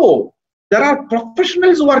also there are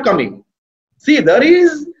professionals who are coming. See, there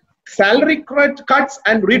is salary cuts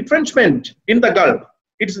and retrenchment in the Gulf.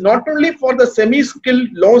 It's not only for the semi-skilled,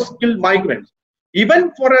 low-skilled migrants.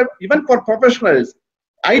 Even for professionals,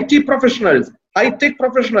 IT professionals, high-tech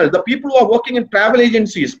professionals, the people who are working in travel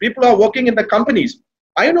agencies, people who are working in the companies.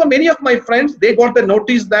 I know many of my friends, they got the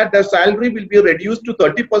notice that their salary will be reduced to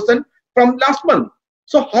 30% from last month.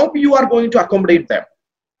 So how you are going to accommodate them?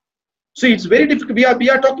 See, it's very difficult. We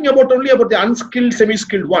are talking only about the unskilled,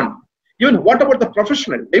 semi-skilled one. Even what about the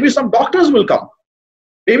professional? Maybe some doctors will come.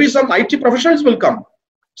 Maybe some IT professionals will come.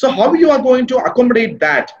 So how you are going to accommodate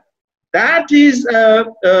that? That is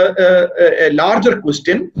a larger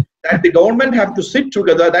question that the government have to sit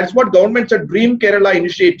together. That's what government said, Dream Kerala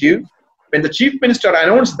initiative. When the Chief Minister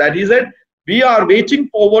announced that, he said, we are waiting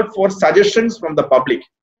forward for suggestions from the public.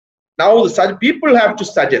 Now the people have to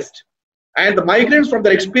suggest. And the migrants from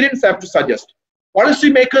their experience have to suggest.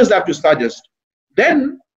 Policymakers have to suggest.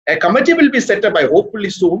 Then a committee will be set up, hopefully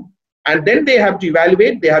soon. And then they have to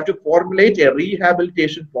evaluate, they have to formulate a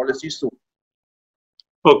rehabilitation policy soon.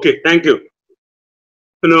 Okay, thank you.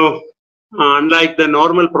 Unlike the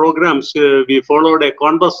normal programs, we followed a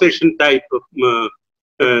conversation type of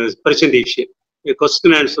presentation, a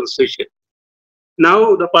question answer session.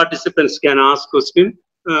 Now the participants can ask question.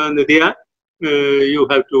 Nidya, you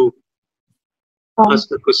have to ask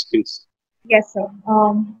the questions. Yes, sir.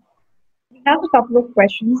 We have a couple of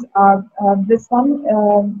questions. This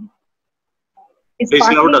one is Please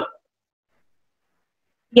louder.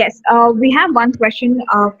 Yes, we have one question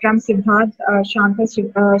from Siddharth Shanta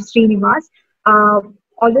Srinivas.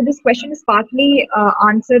 Although this question is partly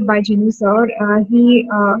answered by Ginu sir, he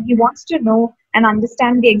wants to know and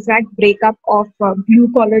understand the exact breakup of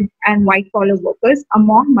blue-collar and white-collar workers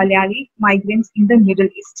among Malayali migrants in the Middle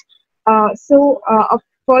East.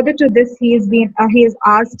 Further to this, he has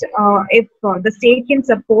asked if the state can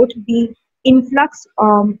support the influx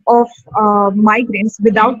of migrants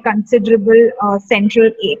without considerable central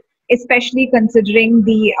aid, especially considering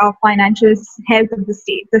the financial health of the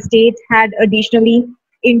state. The state had additionally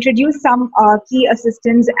introduced some key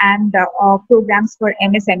assistance and programs for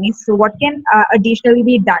MSMEs. So what can additionally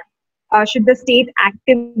be done? Should the state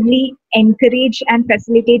actively encourage and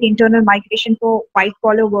facilitate internal migration for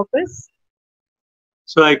white-collar workers?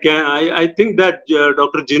 So I think that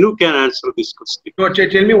Dr. Ginu can answer this question. No,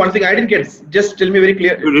 tell me one thing I didn't get. Just tell me very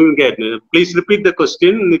clear. You didn't get. Please repeat the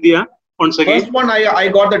question, Nidya, once again. First one, I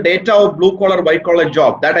got the data of blue collar, white collar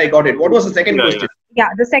job. That I got it. What was the second question? Yeah,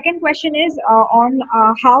 the second question is on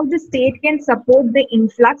how the state can support the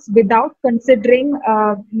influx without considering,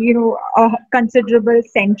 considerable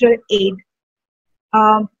central aid,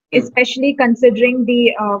 especially considering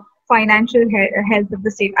the financial health of the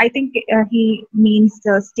state. I think he means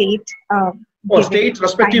the state.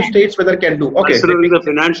 Respective states whether can do. Okay. The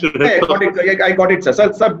financial health. I got it, sir. So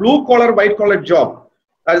it's a blue collar, white collar job.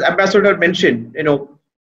 As Ambassador mentioned,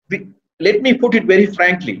 let me put it very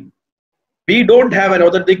frankly. We don't have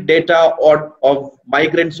another big data of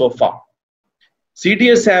migrants so far.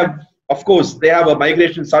 CDS have, of course, they have a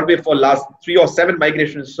migration survey for last 3 or 7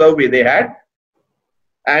 migration survey they had.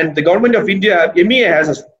 And the government of India, MEA,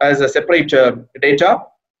 has a separate data.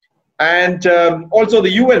 And also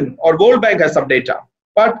the UN or World Bank has some data.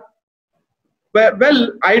 But,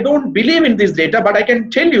 well, I don't believe in this data, but I can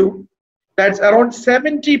tell you that around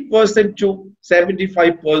 70% to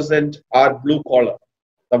 75% are blue collar.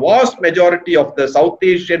 The vast majority of the South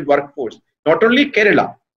Asian workforce, not only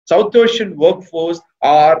Kerala, South Asian workforce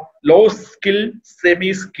are low-skilled,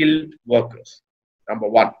 semi-skilled workers, number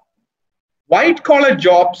one. White-collar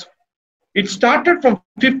jobs, it started from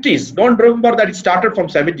 50s. Don't remember that it started from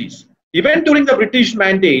 70s. Even during the British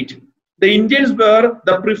mandate, the Indians were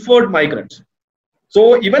the preferred migrants.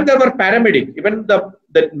 So even there were paramedics, even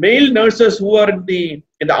the male nurses who were in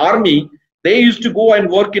the army, they used to go and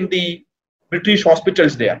work in the British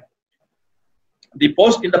hospitals there. The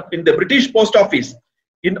post in the British post office,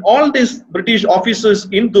 in all these British offices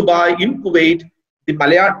in Dubai, in Kuwait,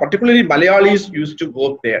 particularly Malayalis used to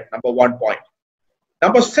work there. Number one point.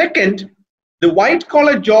 Number second, the white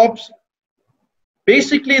collar jobs,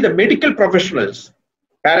 basically the medical professionals,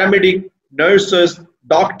 paramedic, nurses,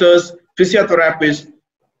 doctors, physiotherapists.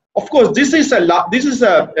 Of course, this is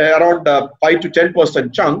around 5 to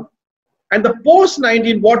 10% chunk. And the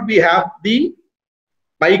post-19, what we have, the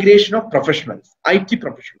migration of professionals, IT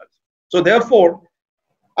professionals. So therefore,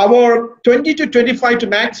 our 20 to 25 to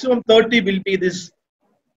maximum 30 will be this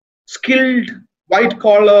skilled, white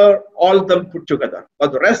collar, all of them put together.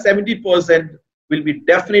 But the rest 70% will be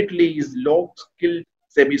definitely is low skilled,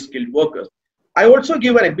 semi-skilled workers. I also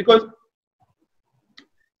give an, because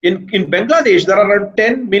in Bangladesh, there are around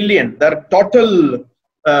 10 million, their total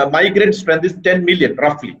migrant strength is 10 million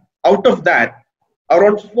roughly. Out of that,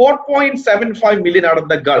 around 4.75 million out of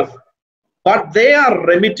the Gulf, but they are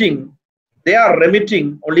remitting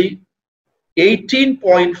only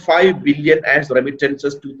 18.5 billion as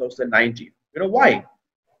remittances 2019. You know why?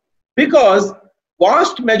 Because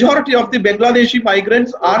vast majority of the Bangladeshi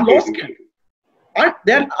migrants are low skilled.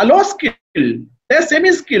 They are low skilled. They are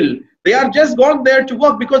semi-skilled. They are just gone there to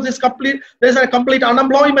work because there's a complete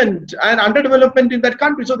unemployment and underdevelopment in that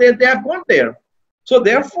country. So they have gone there. So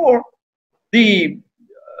therefore, the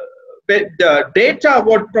data,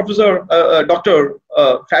 what Professor Dr.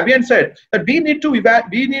 Fabian said, that we need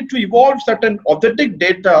to evolve certain authentic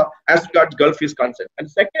data as regards Gulf is concerned. And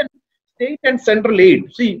second, state and central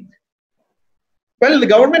aid. See, well, the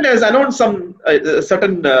government has announced some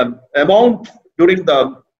certain amount during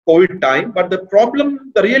the COVID time, but the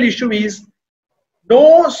real issue is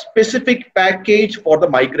no specific package for the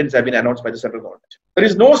migrants have been announced by the central government. There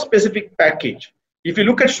is no specific package. If you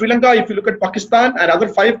look at Sri Lanka, if you look at Pakistan and other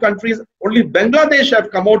 5 countries, only Bangladesh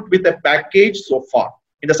have come out with a package so far.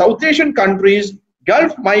 In the South Asian countries,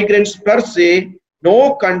 Gulf migrants per se,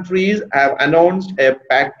 no countries have announced a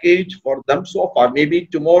package for them so far. Maybe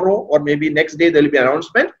tomorrow or maybe next day there will be an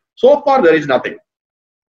announcement. So far there is nothing.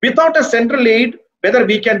 Without a central aid, whether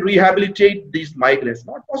we can rehabilitate these migrants,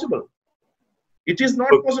 not possible. It is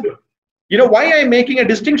not possible. You know why I'm making a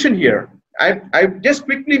distinction here? I just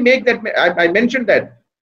quickly make that, I mentioned that.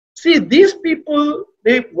 See, these people,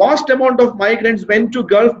 the vast amount of migrants went to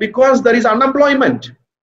Gulf because there is unemployment.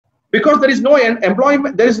 Because there is no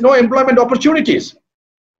employment opportunities.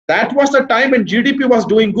 That was the time when GDP was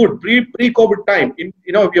doing good, pre-COVID time,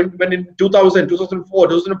 when in 2000, 2004,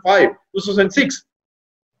 2005, 2006.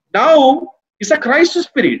 Now, it's a crisis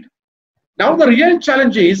period. Now the real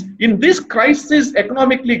challenge is, in this crisis,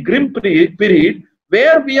 economically grim period,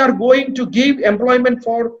 where we are going to give employment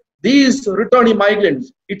for these returning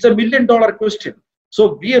migrants. It's $1 million question.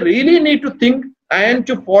 So we really need to think and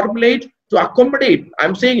to formulate, to accommodate,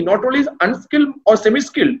 I'm saying not only unskilled or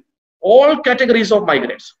semi-skilled, all categories of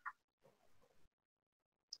migrants.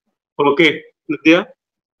 Okay, Nithya,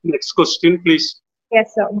 next question, please.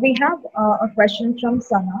 Yes, sir. We have a question from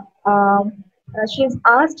Sana. She's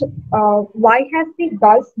asked, why has the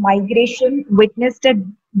Gulf migration witnessed a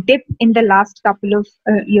dip in the last couple of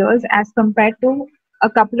years as compared to a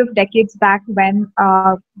couple of decades back when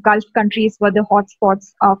Gulf countries were the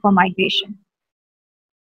hotspots for migration?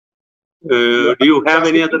 Do you have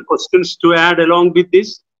any other questions to add along with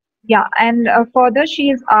this? Yeah, and further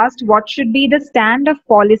she is asked, what should be the stand of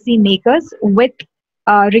policy makers with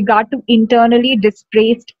regard to internally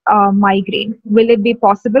displaced migrants? Will it be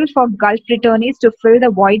possible for Gulf returnees to fill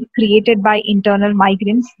the void created by internal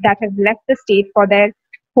migrants that have left the state for their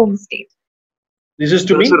home state? This is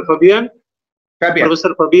to Professor me? Fabian?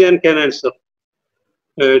 Professor Fabian can answer.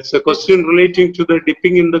 It's a question relating to the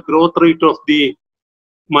dipping in the growth rate of the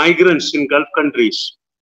migrants in Gulf countries.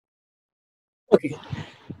 Okay.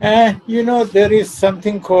 There is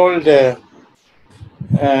something called, with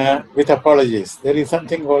apologies, there is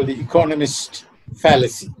something called the Economist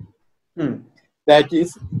fallacy. That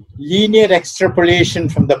is linear extrapolation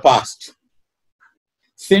from the past.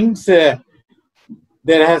 Since there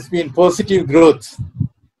has been positive growth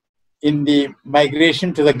in the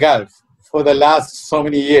migration to the Gulf for the last so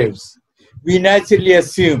many years, we naturally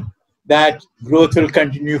assume that growth will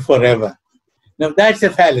continue forever. Now that's a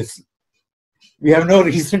fallacy. We have no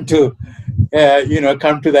reason to,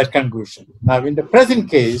 come to that conclusion. Now, in the present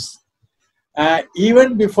case,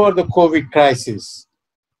 even before the COVID crisis,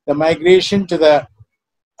 the migration to the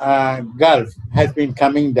Gulf has been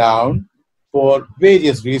coming down for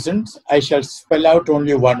various reasons. I shall spell out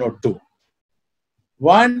only one or two.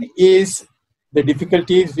 One is the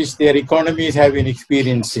difficulties which their economies have been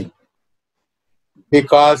experiencing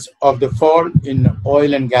because of the fall in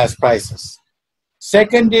oil and gas prices.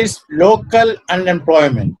 Second is local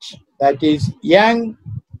unemployment, that is young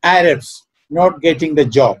Arabs not getting the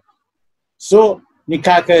job. So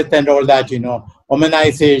nikakat and all that,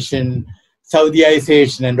 Oommenization,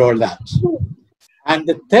 Saudiization and all that. And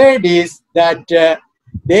the third is that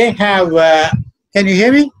they have, can you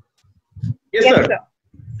hear me? Yes, sir.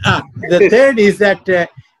 The third is that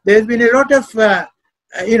there's been a lot of,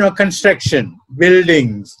 construction,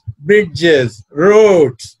 buildings, bridges,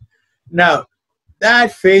 roads. Now,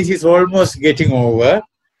 that phase is almost getting over.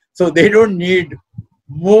 So they don't need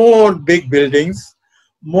more big buildings,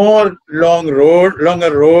 more longer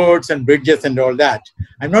roads and bridges and all that.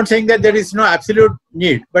 I'm not saying that there is no absolute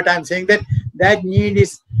need, but I'm saying that that need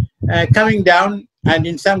is coming down, and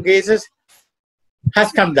in some cases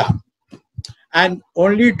has come down. And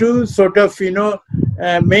only to sort of,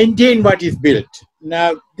 maintain what is built.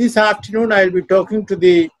 Now, this afternoon, I'll be talking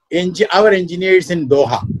to our engineers in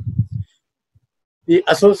Doha. The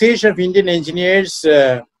Association of Indian Engineers,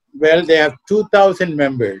 they have 2,000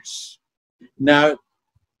 members. Now,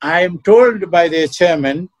 I am told by their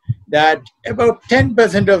chairman that about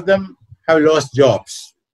 10% of them have lost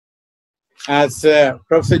jobs. As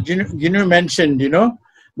Professor Ginu mentioned,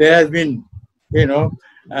 there has been,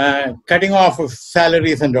 cutting off of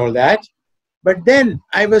salaries and all that. But then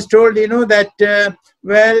I was told, that,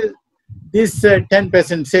 this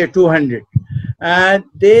 10%, say 200,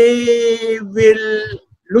 they will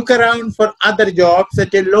look around for other jobs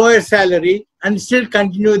at a lower salary and still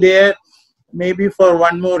continue there maybe for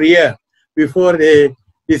one more year before they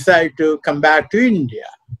decide to come back to India.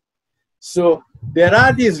 So there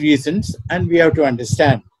are these reasons, and we have to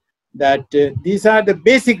understand that these are the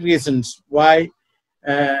basic reasons why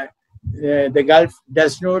the Gulf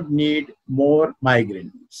does not need more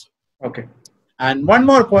migrants. Okay. And one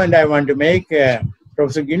more point I want to make,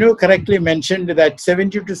 Professor Ginu correctly mentioned that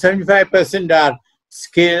 70 to 75% are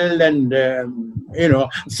skilled and,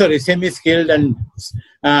 semi-skilled and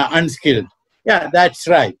unskilled. Yeah, that's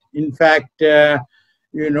right. In fact,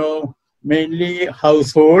 mainly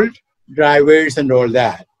household drivers and all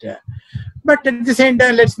that. But at the same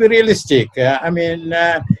time, let's be realistic.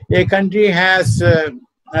 A country has,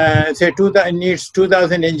 say, needs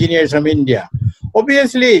 2,000 engineers from India.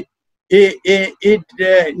 Obviously,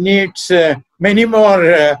 it needs many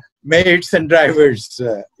more maids and drivers.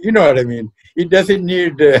 You know what I mean? It doesn't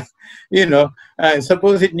need,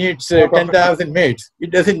 suppose it needs 10,000 maids.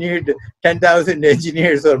 It doesn't need 10,000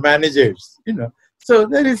 engineers or managers. So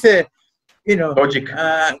there is a, logic,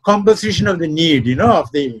 composition of the need,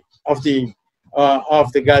 of the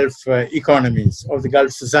Gulf economies, of the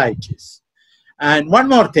Gulf societies. And one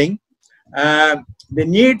more thing, the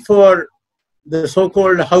need for the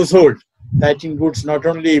so-called household, that includes not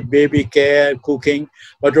only baby care, cooking,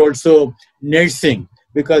 but also nursing,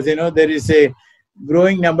 because there is a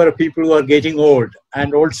growing number of people who are getting old,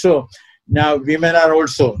 and also now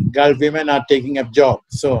Gulf women are taking up jobs,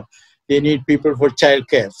 so they need people for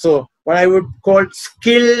childcare. So what I would call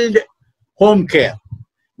skilled home care.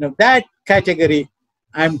 Now that category,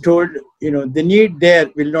 I'm told, the need there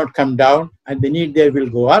will not come down and the need there will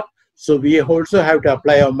go up. So we also have to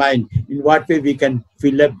apply our mind in what way we can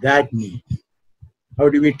fill up that need. How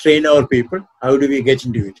do we train our people? How do we get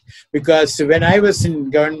into it? Because when I was in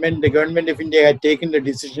government, the government of India had taken the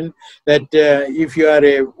decision that if you are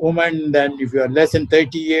a woman, then if you are less than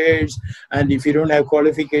 30 years, and if you don't have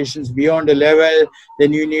qualifications beyond a level,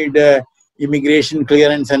 then you need immigration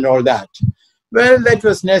clearance and all that. Well, that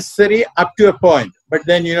was necessary up to a point. But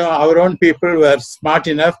then, our own people were smart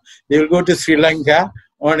enough. They will go to Sri Lanka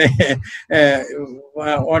on a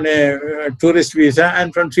tourist visa,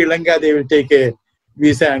 and from Sri Lanka they will take a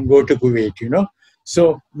visa and go to Kuwait,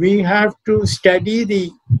 So we have to study the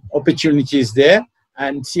opportunities there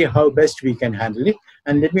and see how best we can handle it.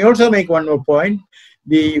 And let me also make one more point.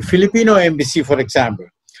 The Filipino embassy, for example,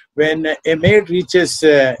 when a maid reaches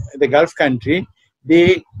the Gulf country,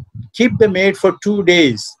 they keep the maid for 2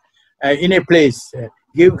 days in a place,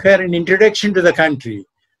 give her an introduction to the country,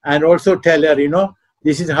 and also tell her, you know,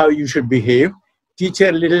 this is how you should behave, teach her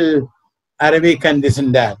a little Arabic and this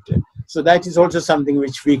and that. So that is also something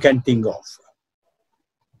which we can think of.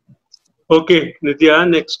 Okay, Nidya,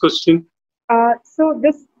 next question. So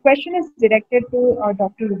this question is directed to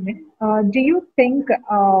Dr. Oommen. Do you think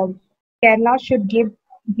Kerala should give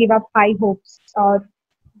up high hopes,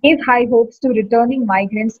 give high hopes to returning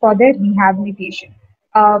migrants for their rehabilitation?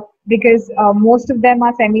 Because most of them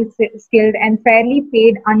are semi-skilled and fairly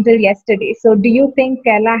paid until yesterday. So do you think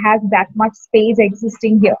Kerala has that much space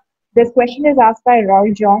existing here? This question is asked by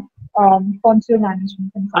Roy John, Consular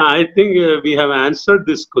Management Consultant. I think we have answered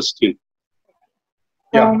this question.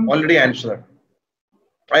 Yeah, already answered.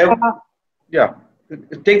 Yeah,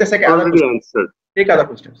 take the second. Already answered. Take other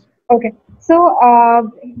questions. Okay, so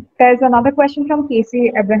there's another question from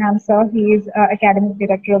Casey Abraham, sir. He is academic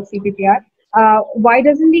director of CPPR. Why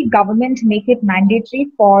doesn't the government make it mandatory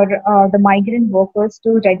for the migrant workers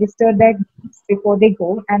to register their needs before they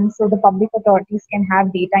go, and so the public authorities can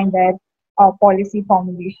have data in their policy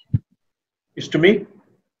formulation? It's to me.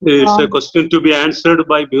 It's a question to be answered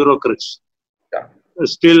by bureaucrats. Yeah.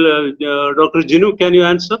 Still, Dr. Ginu, can you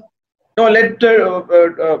answer? No, let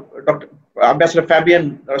Dr. Ambassador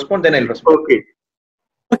Fabian respond, then I'll respond. Okay.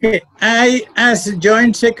 Okay, as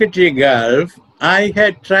Joint Secretary Gulf, I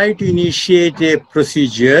had tried to initiate a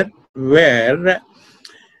procedure where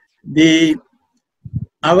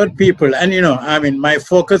our people, and you know, I mean, my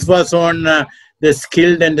focus was on the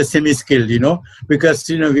skilled and the semi-skilled, you know, because,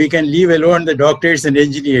 you know, we can leave alone the doctors and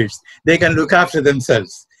engineers. They can look after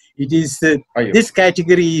themselves. It is these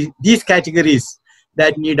categories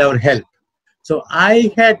that need our help. So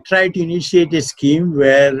I had tried to initiate a scheme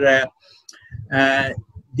where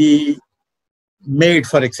the maid,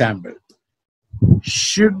 for example,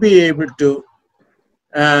 should be able to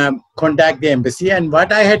contact the embassy. And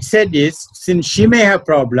what I had said is, since she may have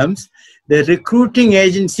problems, the recruiting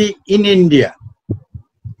agency in India,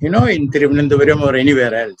 you know, in Thiruvananthapuram or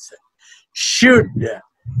anywhere else, should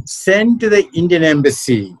send to the Indian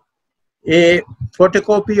embassy a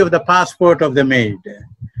photocopy of the passport of the maid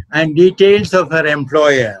and details of her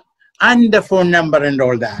employer and the phone number and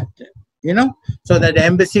all that, you know, so that the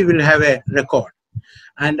embassy will have a record.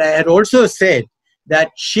 And I had also said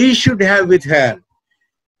that she should have with her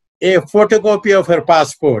a photocopy of her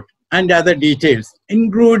passport and other details,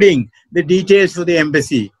 including the details for the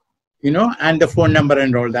embassy, you know, and the phone number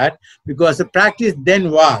and all that, because the practice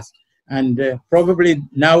then was, and probably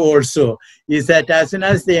now also, is that as soon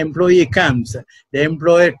as the employee comes, the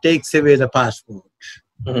employer takes away the passport.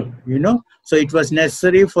 You know, so it was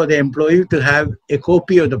necessary for the employee to have a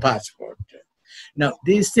copy of the passport. Now,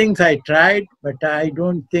 these things I tried, but I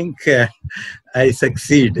don't think I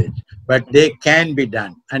succeeded. But they can be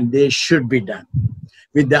done, and they should be done.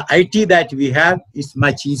 With the IT that we have, it's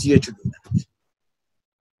much easier to do that.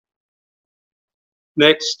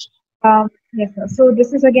 Next. Yes, sir. So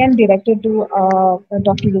this is again directed to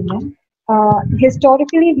Dr. Oommen.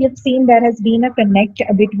 Historically, we have seen there has been a connect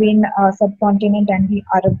between subcontinent and the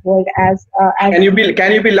Arab world as Can you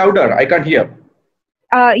be louder? I can't hear.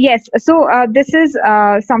 Yes, so this is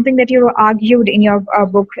something that you argued in your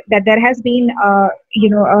book, that there has been, you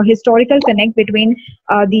know, a historical connect between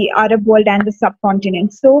the Arab world and the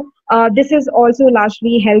subcontinent. So this is also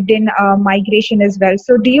largely helped in migration as well.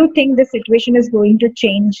 So do you think the situation is going to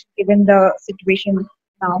change given the situation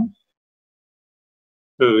now?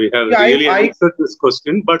 We have really answered this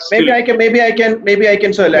question, but still. Maybe I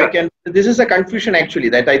can. So yeah. I can. This is a confusion actually.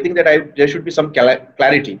 That I think that there should be some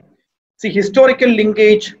clarity. See, historical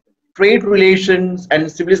linkage, trade relations, and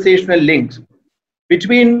civilizational links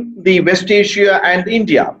between the West Asia and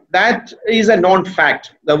India, that is a known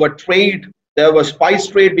fact. There were trade, there was spice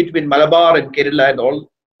trade between Malabar and Kerala and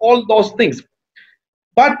all those things.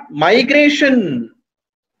 But migration,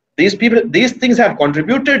 these things have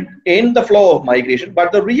contributed in the flow of migration.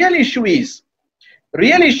 But the real issue is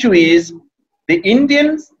the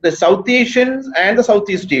Indians, the South Asians, and the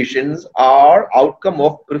Southeast Asians are outcome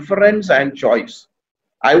of preference and choice.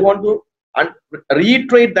 I want to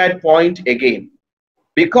reiterate that point again,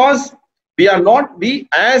 because we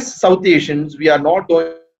as South Asians, we are not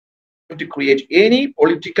going to create any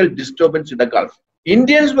political disturbance in the Gulf.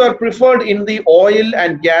 Indians were preferred in the oil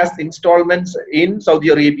and gas installments in Saudi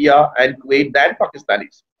Arabia and Kuwait than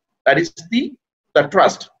Pakistanis. That is the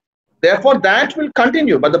trust. Therefore, that will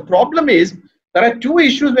continue. But the problem is, there are two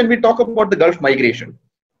issues when we talk about the Gulf migration.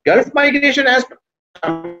 Gulf migration as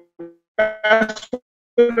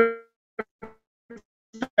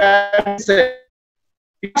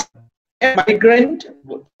a migrant,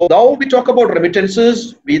 now we talk about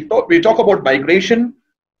remittances, we talk about migration.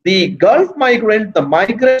 The Gulf migrant, the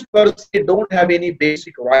migrants per se don't have any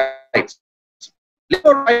basic rights.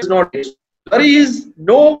 Labor rights not. There is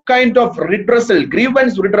no kind of redressal,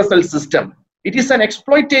 grievance redressal system. It is an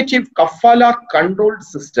exploitative kafala controlled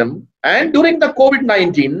system. And during the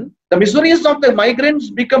COVID-19, the miseries of the migrants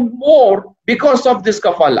become more because of this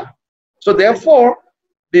kafala. So therefore,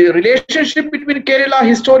 the relationship between Kerala,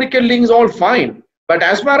 historical links, all fine. But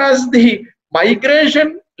as far as the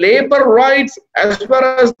migration, labor rights, as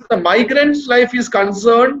far as the migrants' life is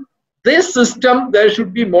concerned, this system, there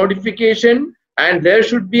should be modification and there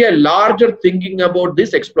should be a larger thinking about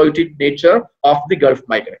this exploitative nature of the Gulf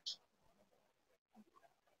migrants.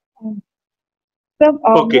 So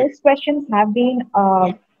most questions have been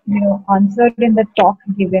answered in the talk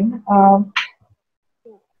given.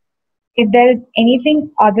 If there is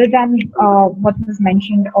anything other than what was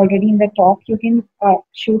mentioned already in the talk, you can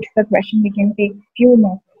shoot the question. We can take few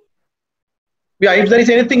more. Yeah, if there is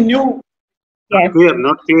anything new. Yes.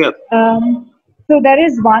 Not clear. So there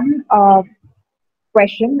is one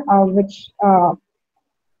question which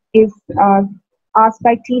is asked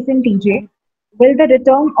by Stephen TJ. Will the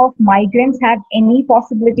return of migrants have any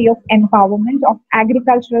possibility of empowerment of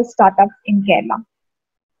agricultural startups in Kerala?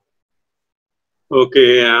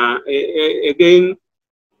 Okay, again,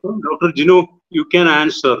 Dr. Ginu, you can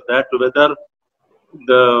answer that whether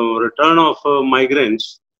the return of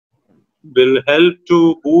migrants will help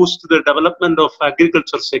to boost the development of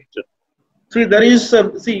agriculture sector. See, there is,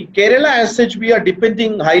 Kerala as such, we are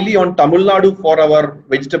depending highly on Tamil Nadu for our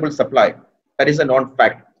vegetable supply. That is a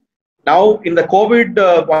non-fact. Now, in the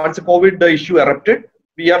COVID, once the COVID issue erupted,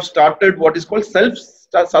 we have started what is called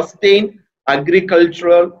self-sustained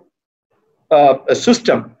agricultural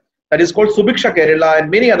system that is called Subiksha Kerala and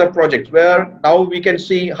many other projects where now we can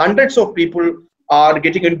see hundreds of people are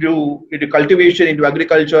getting into cultivation, into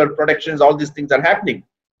agriculture, productions, all these things are happening.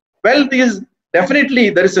 Well, definitely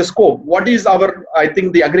there is a scope. What is I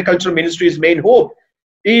think the Agriculture Ministry's main hope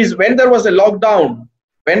is when there was a lockdown,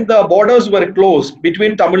 when the borders were closed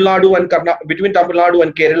between Tamil Nadu and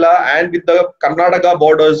Kerala and with the Karnataka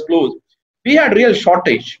borders closed, we had real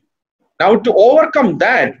shortage. Now to overcome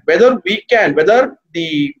that, whether the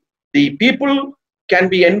people can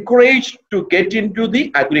be encouraged to get into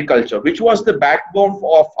the agriculture, which was the backbone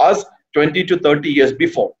of us 20 to 30 years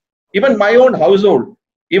before. Even my own household,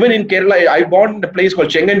 even in Kerala, I born in a place called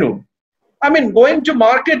Chenganu. I mean, going to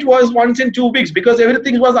market was once in 2 weeks because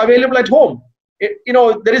everything was available at home.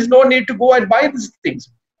 There is no need to go and buy these things.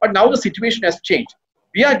 But now the situation has changed.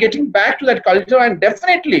 We are getting back to that culture, and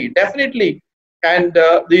definitely, and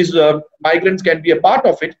these migrants can be a part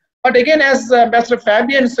of it. But again, as Ambassador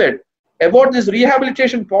Fabian said, about these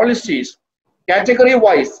rehabilitation policies,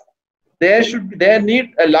 category-wise, there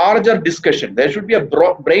need a larger discussion. There should be a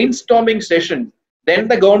brainstorming session. Then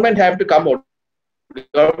the government have to come out. The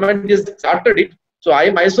government just started it. So I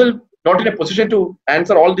myself not in a position to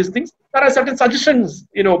answer all these things. There are certain suggestions,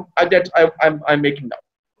 that I'm making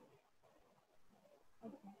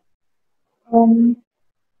now.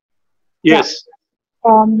 Yes.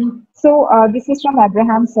 So this is from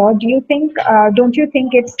Abraham, sir. Don't you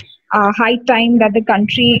think it's high time that the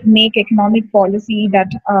country make economic policy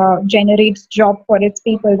that generates job for its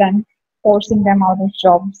people than forcing them out of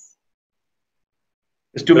jobs?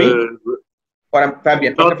 It's to me or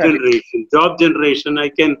Fabian. Job generation. I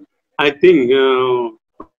think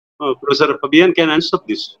Professor Fabian can answer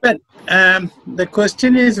this. Well, the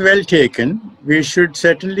question is well taken. We should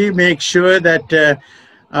certainly make sure that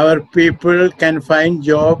our people can find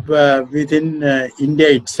job within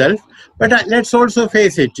India itself. But let's also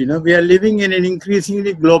face it, we are living in an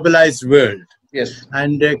increasingly globalized world. Yes.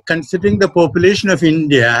 And considering the population of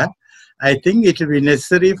India, I think it will be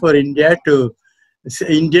necessary for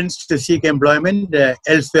Indians to seek employment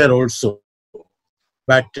elsewhere also.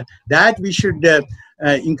 But that we should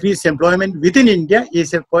increase employment within India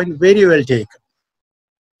is a point very well taken.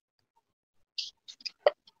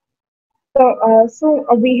 So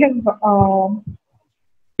we have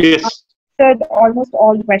yes. answered almost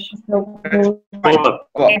all the questions. So over.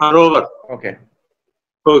 Okay.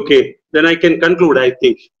 Okay. Then I can conclude, I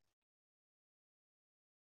think.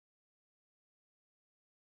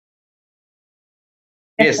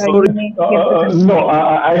 Yes. No,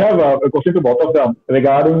 I have a question to both of them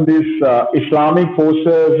regarding these Islamic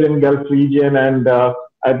forces in Gulf region, and I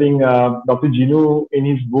think Dr. Ginu in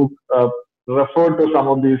his book referred to some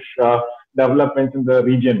of these developments in the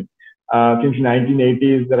region. Since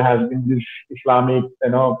 1980s, there has been this Islamic,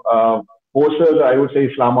 forces. I would say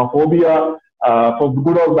Islamophobia for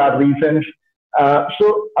good or bad reasons.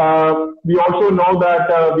 We also know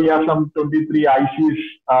that we have some 23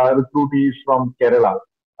 ICs recruitees from Kerala.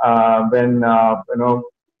 When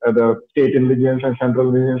the state intelligence and central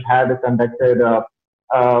intelligence had conducted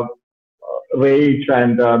raids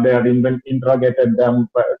and they had interrogated them.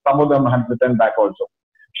 Some of them have returned back also.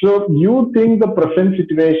 So you think the present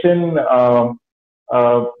situation,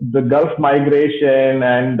 the Gulf migration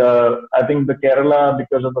and I think the Kerala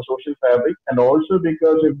because of the social fabric and also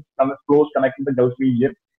because it's close connected to the Gulf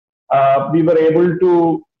region, we were able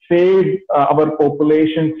to save our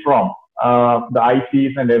population from the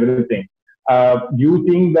ICs and everything. Do you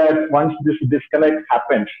think that once this disconnect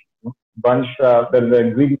happens, once there's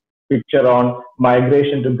a big picture on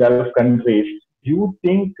migration to Gulf countries, do you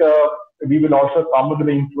think we will also come under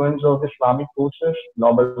the influence of Islamic forces,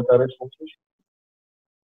 global terrorist forces?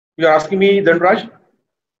 You're asking me, Dhanraj?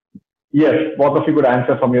 Yes, both of you could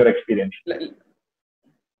answer from your experience.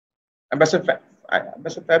 Ambassador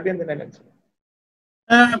Fabian, then I'll answer.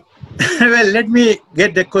 Well, let me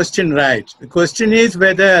get the question right. The question is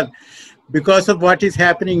whether, because of what is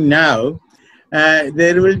happening now,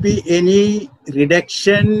 there will be any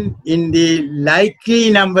reduction in the likely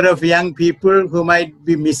number of young people who might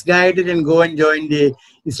be misguided and go and join the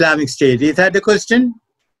Islamic State. Is that the question?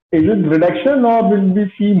 Is it reduction or will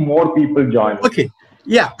we see more people join? Okay.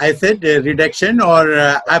 Yeah, I said reduction or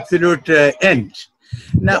absolute end.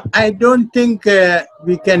 Now, I don't think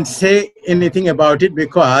we can say anything about it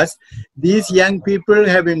because these young people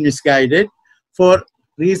have been misguided for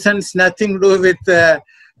reasons nothing to do with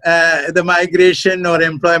the migration or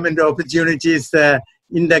employment opportunities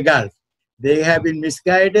in the Gulf. They have been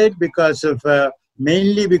misguided because of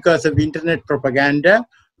mainly because of internet propaganda,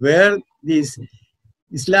 where this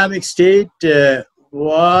Islamic State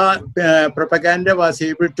propaganda was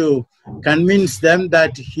able to convince them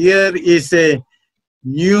that here is a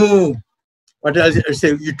new, what else I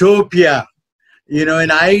say, utopia,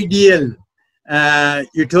 an ideal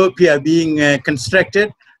utopia being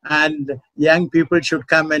constructed, and young people should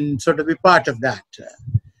come and sort of be part of that.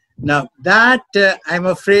 Now that, I'm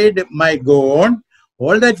afraid, might go on.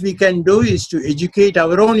 All that we can do is to educate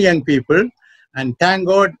our own young people, and thank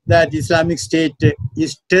God that Islamic State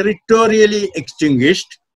is territorially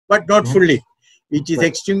extinguished, but not fully. It is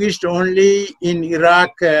extinguished only in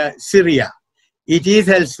Iraq, Syria. It is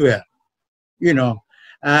elsewhere,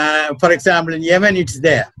 for example, in Yemen it's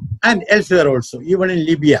there, and elsewhere also, even in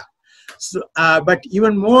Libya. So, but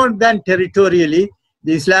even more than territorially,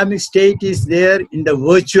 the Islamic State is there in the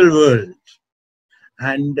virtual world.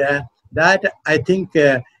 And that, I think,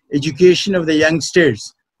 education of the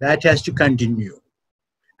youngsters, that has to continue.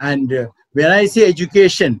 And when I say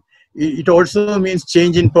education, it also means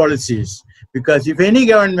change in policies. Because if any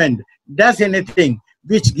government does anything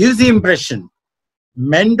which gives the impression,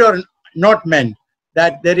 meant or not meant,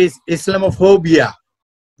 that there is Islamophobia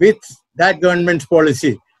with that government's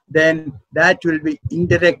policy, then that will be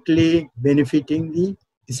indirectly benefiting the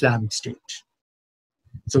Islamic State.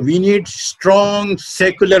 So we need strong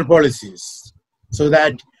secular policies so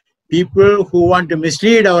that people who want to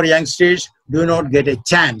mislead our youngsters do not get a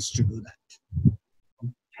chance to do that.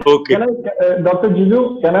 Okay. Dr.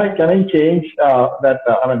 Ginu, can I change that?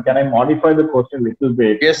 Can I modify the question a little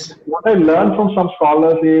bit? Yes. What I learned from some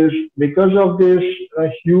scholars is because of this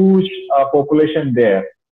huge population there,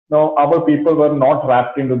 our people were not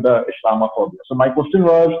wrapped into the Islamophobia. So my question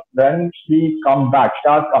was, when we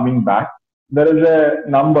start coming back, there is a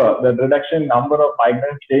number, the reduction number of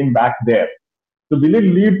migrants staying back there. So will it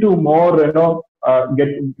lead to more,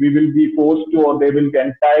 we will be forced to, or they will be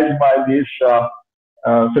enticed by this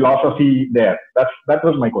philosophy there? That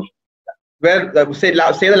was my question. Where say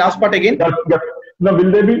the last part again. No,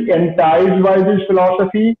 will they be enticed by this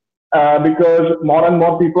philosophy? Because more and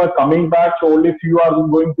more people are coming back, so only few are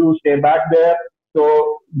going to stay back there.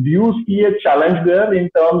 So do you see a challenge there in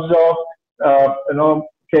terms of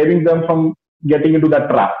saving them from getting into that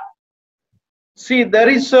trap? See, there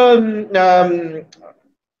is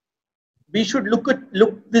we should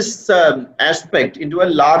look this aspect into a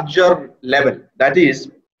larger level. That is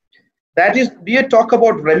we talk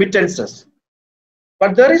about remittances,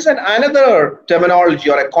 but there is another terminology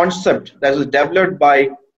or a concept that was developed by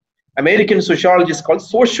American sociologists called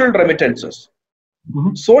social remittances.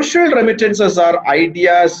 Social remittances are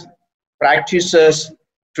ideas, practices,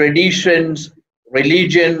 traditions,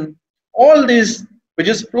 religion, all this which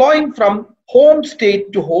is flowing from home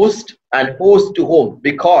state to host and host to home,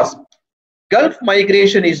 because Gulf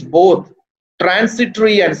migration is both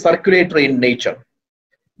transitory and circulatory in nature.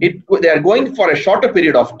 They are going for a shorter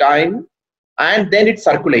period of time and then it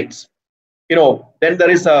circulates. Then there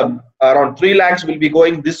is around 3 lakhs will be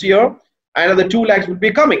going this year, another 2 lakhs will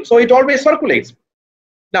be coming. So it always circulates.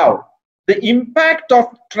 Now, the impact of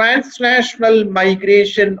transnational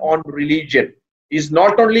migration on religion is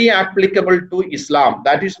not only applicable to Islam.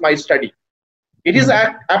 That is my study. It is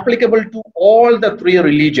applicable to all the 3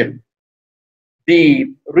 religions.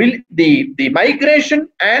 The migration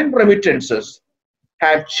and remittances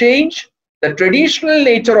have changed the traditional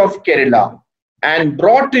nature of Kerala and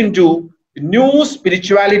brought into new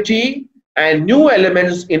spirituality and new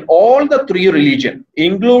elements in all the 3 religions,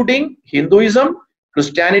 including Hinduism,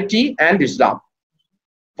 Christianity, and Islam.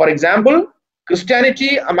 For example,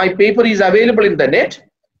 Christianity, my paper is available in the net.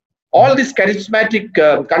 All these charismatic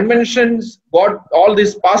conventions, got all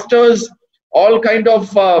these pastors, all kind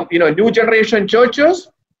of new generation churches.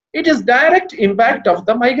 It is direct impact of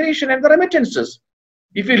the migration and the remittances.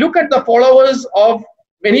 If you look at the followers of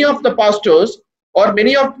many of the pastors or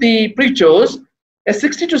many of the preachers, a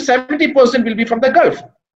 60 to 70% will be from the Gulf.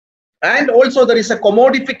 And also there is a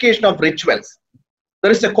commodification of rituals.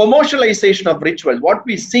 There is a commercialization of rituals. What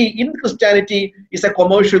we see in Christianity is a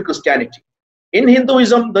commercial Christianity. In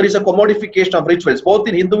Hinduism, there is a commodification of rituals, both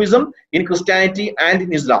in Hinduism, in Christianity, and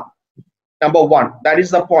in Islam. Number 1, that is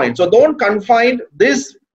the point. So don't confine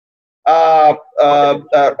this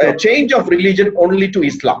change of religion only to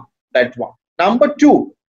Islam. That's one. Number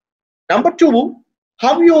two,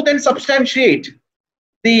 how you then substantiate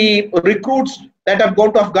the recruits that have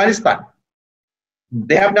gone to Afghanistan?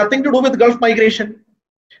 They have nothing to do with Gulf migration.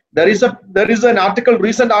 There is an article,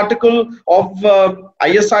 recent article of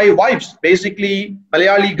ISI wives, basically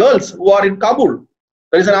Malayali girls who are in Kabul.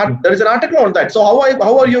 There is an article on that. So how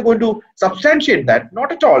are you going to substantiate that?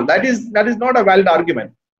 Not at all. That is not a valid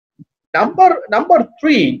argument. Number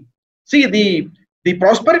 3, see the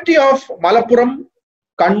prosperity of Malappuram,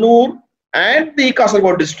 Kannur, and the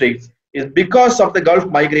Kasaragod districts is because of the Gulf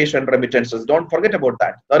migration remittances. Don't forget about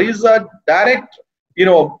that. There is a direct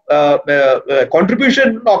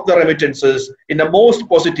contribution of the remittances in the most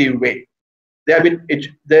positive way.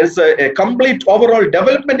 There's a complete overall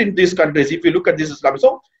development in these countries if you look at this Islam.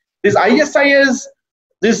 So this ISIS,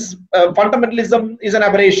 this fundamentalism is an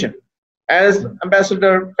aberration. As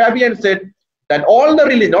Ambassador Fabian said, that all the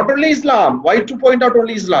religions, not only Islam, why to point out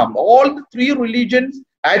only Islam, all the 3 religions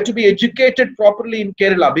had to be educated properly in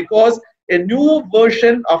Kerala, because a new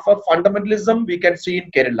version of a fundamentalism we can see in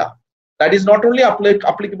Kerala. That is not only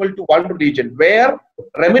applicable to one religion, where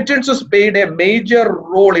remittances played a major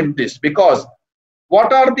role in this. Because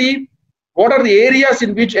what are the areas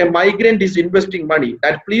in which a migrant is investing money?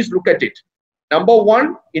 That please look at it. Number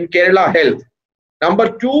 1, in Kerala, health.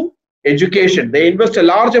 Number 2, education. They invest a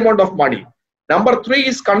large amount of money. Number 3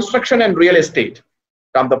 is construction and real estate.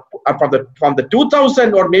 From the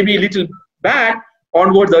 2000 or maybe a little back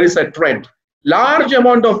onward, there is a trend. Large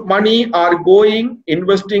amount of money are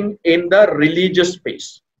investing in the religious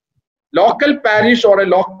space. Local parish or a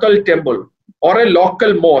local temple or a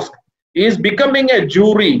local mosque is becoming a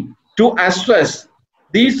jury to assess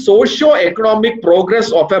the socio-economic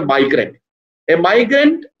progress of a migrant. A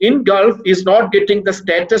migrant in Gulf is not getting the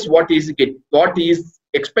status what he is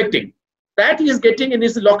expecting. That he is getting in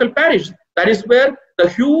his local parish. That is where the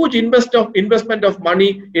huge investment of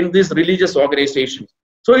money in these religious organizations.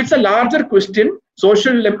 So it's a larger question.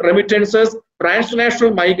 Social remittances,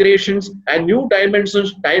 transnational migrations, and new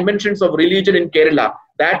dimensions of religion in Kerala.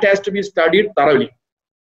 That has to be studied thoroughly.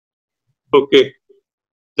 Okay.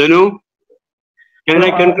 Ginu, can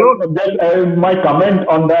I conclude? Just my comment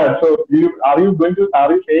on that. So, are you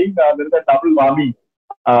saying there is a double whammy?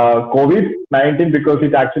 COVID-19 because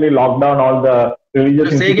it actually locked down all the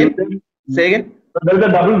religious institutions. Say again. So there is a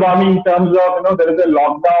double whammy in terms of there is a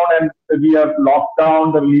lockdown and we have locked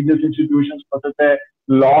down the religious institutions for such a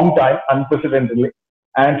long time, unprecedentedly.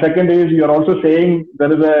 And second is you are also saying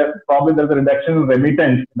there is a reduction in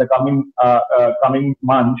remittance in the coming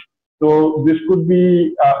months. So this could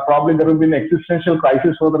be probably there will be an existential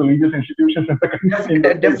crisis for the religious institutions in the country.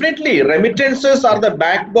 Definitely, remittances are the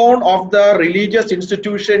backbone of the religious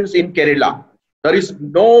institutions in Kerala. There is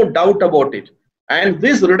no doubt about it. And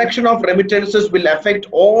this reduction of remittances will affect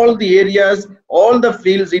all the areas, all the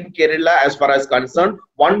fields in Kerala as far as concerned.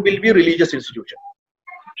 One will be religious institution.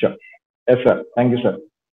 Sure. Yes, sir. Thank you, sir.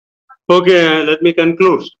 Okay, let me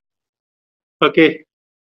conclude. Okay.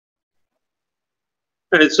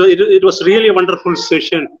 So it was really a wonderful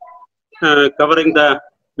session covering the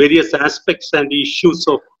various aspects and issues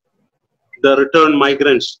of the return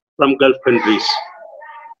migrants from Gulf countries.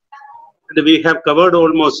 And we have covered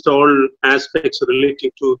almost all aspects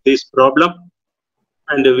relating to this problem,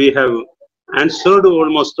 and we have answered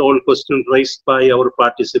almost all questions raised by our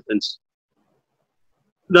participants.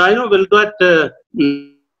 Now, I know that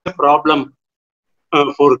problem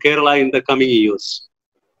for Kerala in the coming years.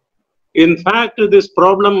 In fact, this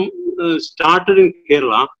problem started in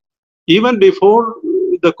Kerala even before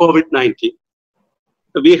the COVID-19.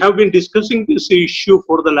 We have been discussing this issue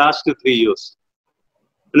for the last 3 years.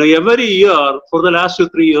 Every year, for the last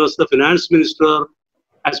 3 years, the finance minister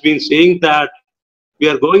has been saying that we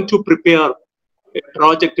are going to prepare a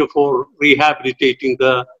project for rehabilitating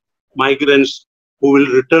the migrants who will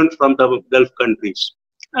return from the Gulf countries.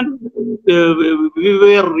 And we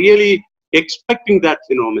were really expecting that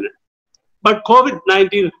phenomenon. But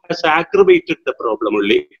COVID-19 has aggravated the problem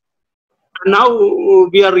only. And now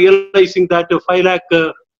we are realizing that 5 lakh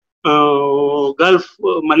Gulf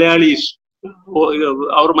Malayalis,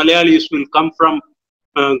 our Malayalis will come from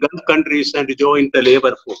Gulf countries and join the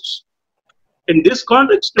labor force. In this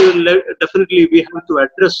context, definitely we have to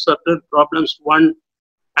address certain problems. One,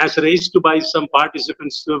 as raised by some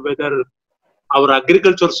participants, whether our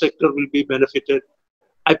agriculture sector will be benefited.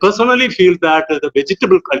 I personally feel that the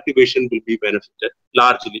vegetable cultivation will be benefited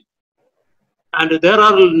largely. And there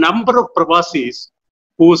are a number of Pravasis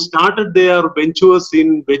who started their ventures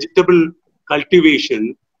in vegetable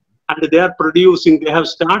cultivation, and they have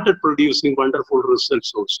started producing wonderful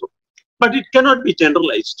results also. But it cannot be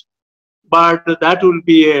generalized. But that will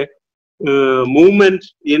be a movement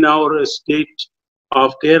in our state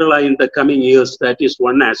of Kerala in the coming years. That is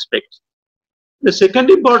one aspect. The second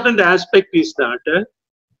important aspect is that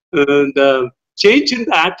the change in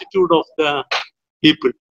the attitude of the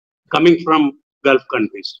people coming from Gulf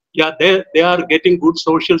countries. Yeah, they are getting good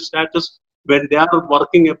social status when they are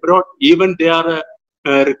working abroad. Even they are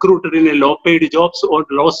recruited in a low-paid jobs or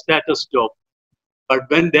low-status job. But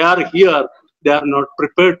when they are here, they are not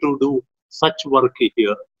prepared to do such work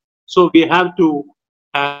here. So we have to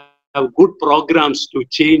have good programs to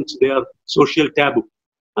change their social taboo.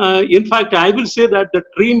 In fact, I will say that the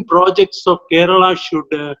dream projects of Kerala should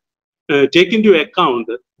take into account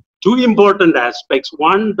 2 important aspects.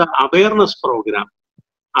 One, the awareness program.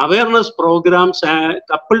 Awareness programs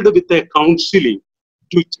coupled with a counseling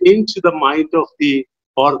to change the mind of the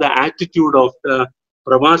attitude of the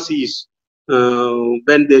Pravasis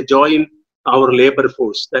when they join our labor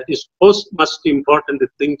force. That is most important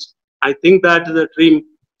things. I think that the dream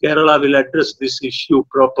Kerala will address this issue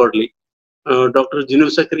properly. Dr. Ginu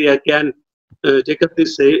Zacharia can take up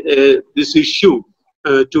this issue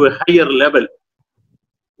to a higher level.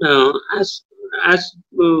 As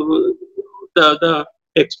the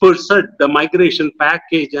experts said, the migration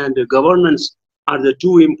package and the governance are the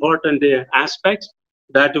 2 important aspects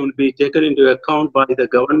that will be taken into account by the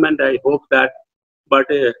government. I hope that. But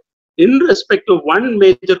in respect of one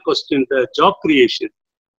major question, the job creation,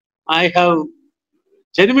 I have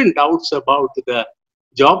genuine doubts about the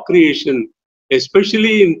job creation,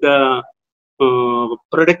 especially in the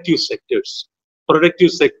productive sectors.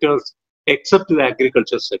 Productive sectors, except the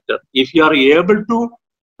agriculture sector. If you are able to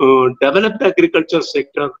develop the agriculture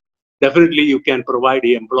sector, definitely you can provide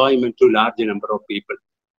employment to large number of people.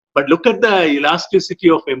 But look at the elasticity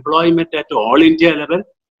of employment at all India level,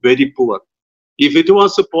 very poor. If it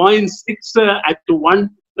was 0.6 at one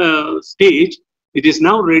stage, it is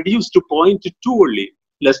now reduced to 0.2 only,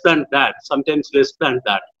 less than that, sometimes less than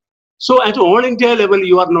that. So at all India level,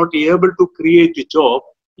 you are not able to create a job,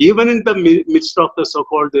 even in the midst of the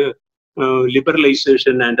so-called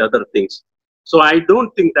liberalization and other things. So I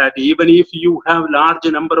don't think that even if you have large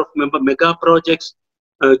number of mega projects,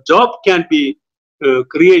 job can be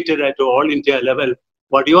created at all India level.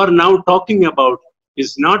 What you are now talking about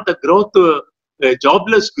is not a growth,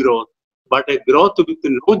 jobless growth, but a growth with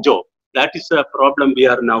no job. That is a problem we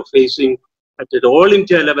are now facing at all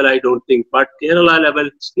India level, I don't think. But Kerala level,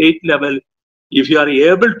 state level, if you are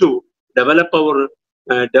able to develop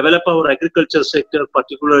our agriculture sector,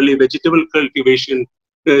 particularly vegetable cultivation,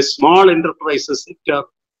 small enterprises sector,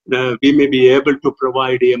 we may be able to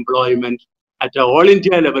provide employment at all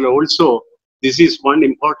India level also. This is one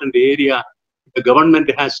important area the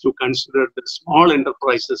government has to consider, the small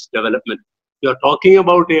enterprises development. You are talking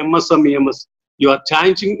about MSME, you are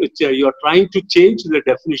trying to change the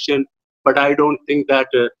definition, but I don't think that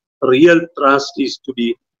real trust is to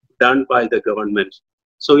be done by the government.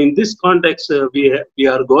 So in this context, we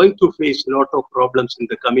are going to face a lot of problems in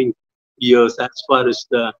the coming years as far as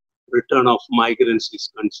the return of migrants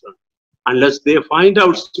is concerned. Unless they find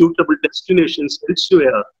out suitable destinations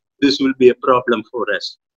elsewhere, this will be a problem for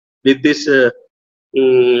us. With this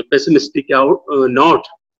pessimistic note,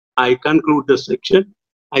 I conclude the section.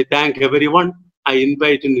 I thank everyone. I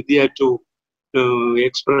invite Nidya to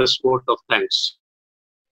express word of thanks.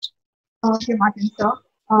 Okay, Martin, sir.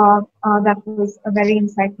 That was a very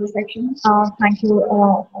insightful section. Thank you,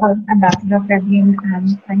 Ambassador Fabian,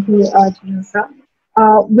 and thank you, Ginu sir.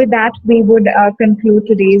 With that, we would conclude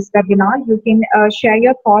today's webinar. You can share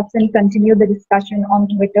your thoughts and continue the discussion on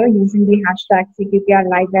Twitter using the hashtag CPPR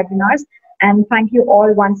Live Webinars. And thank you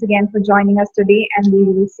all once again for joining us today, and we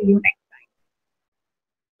will see you next.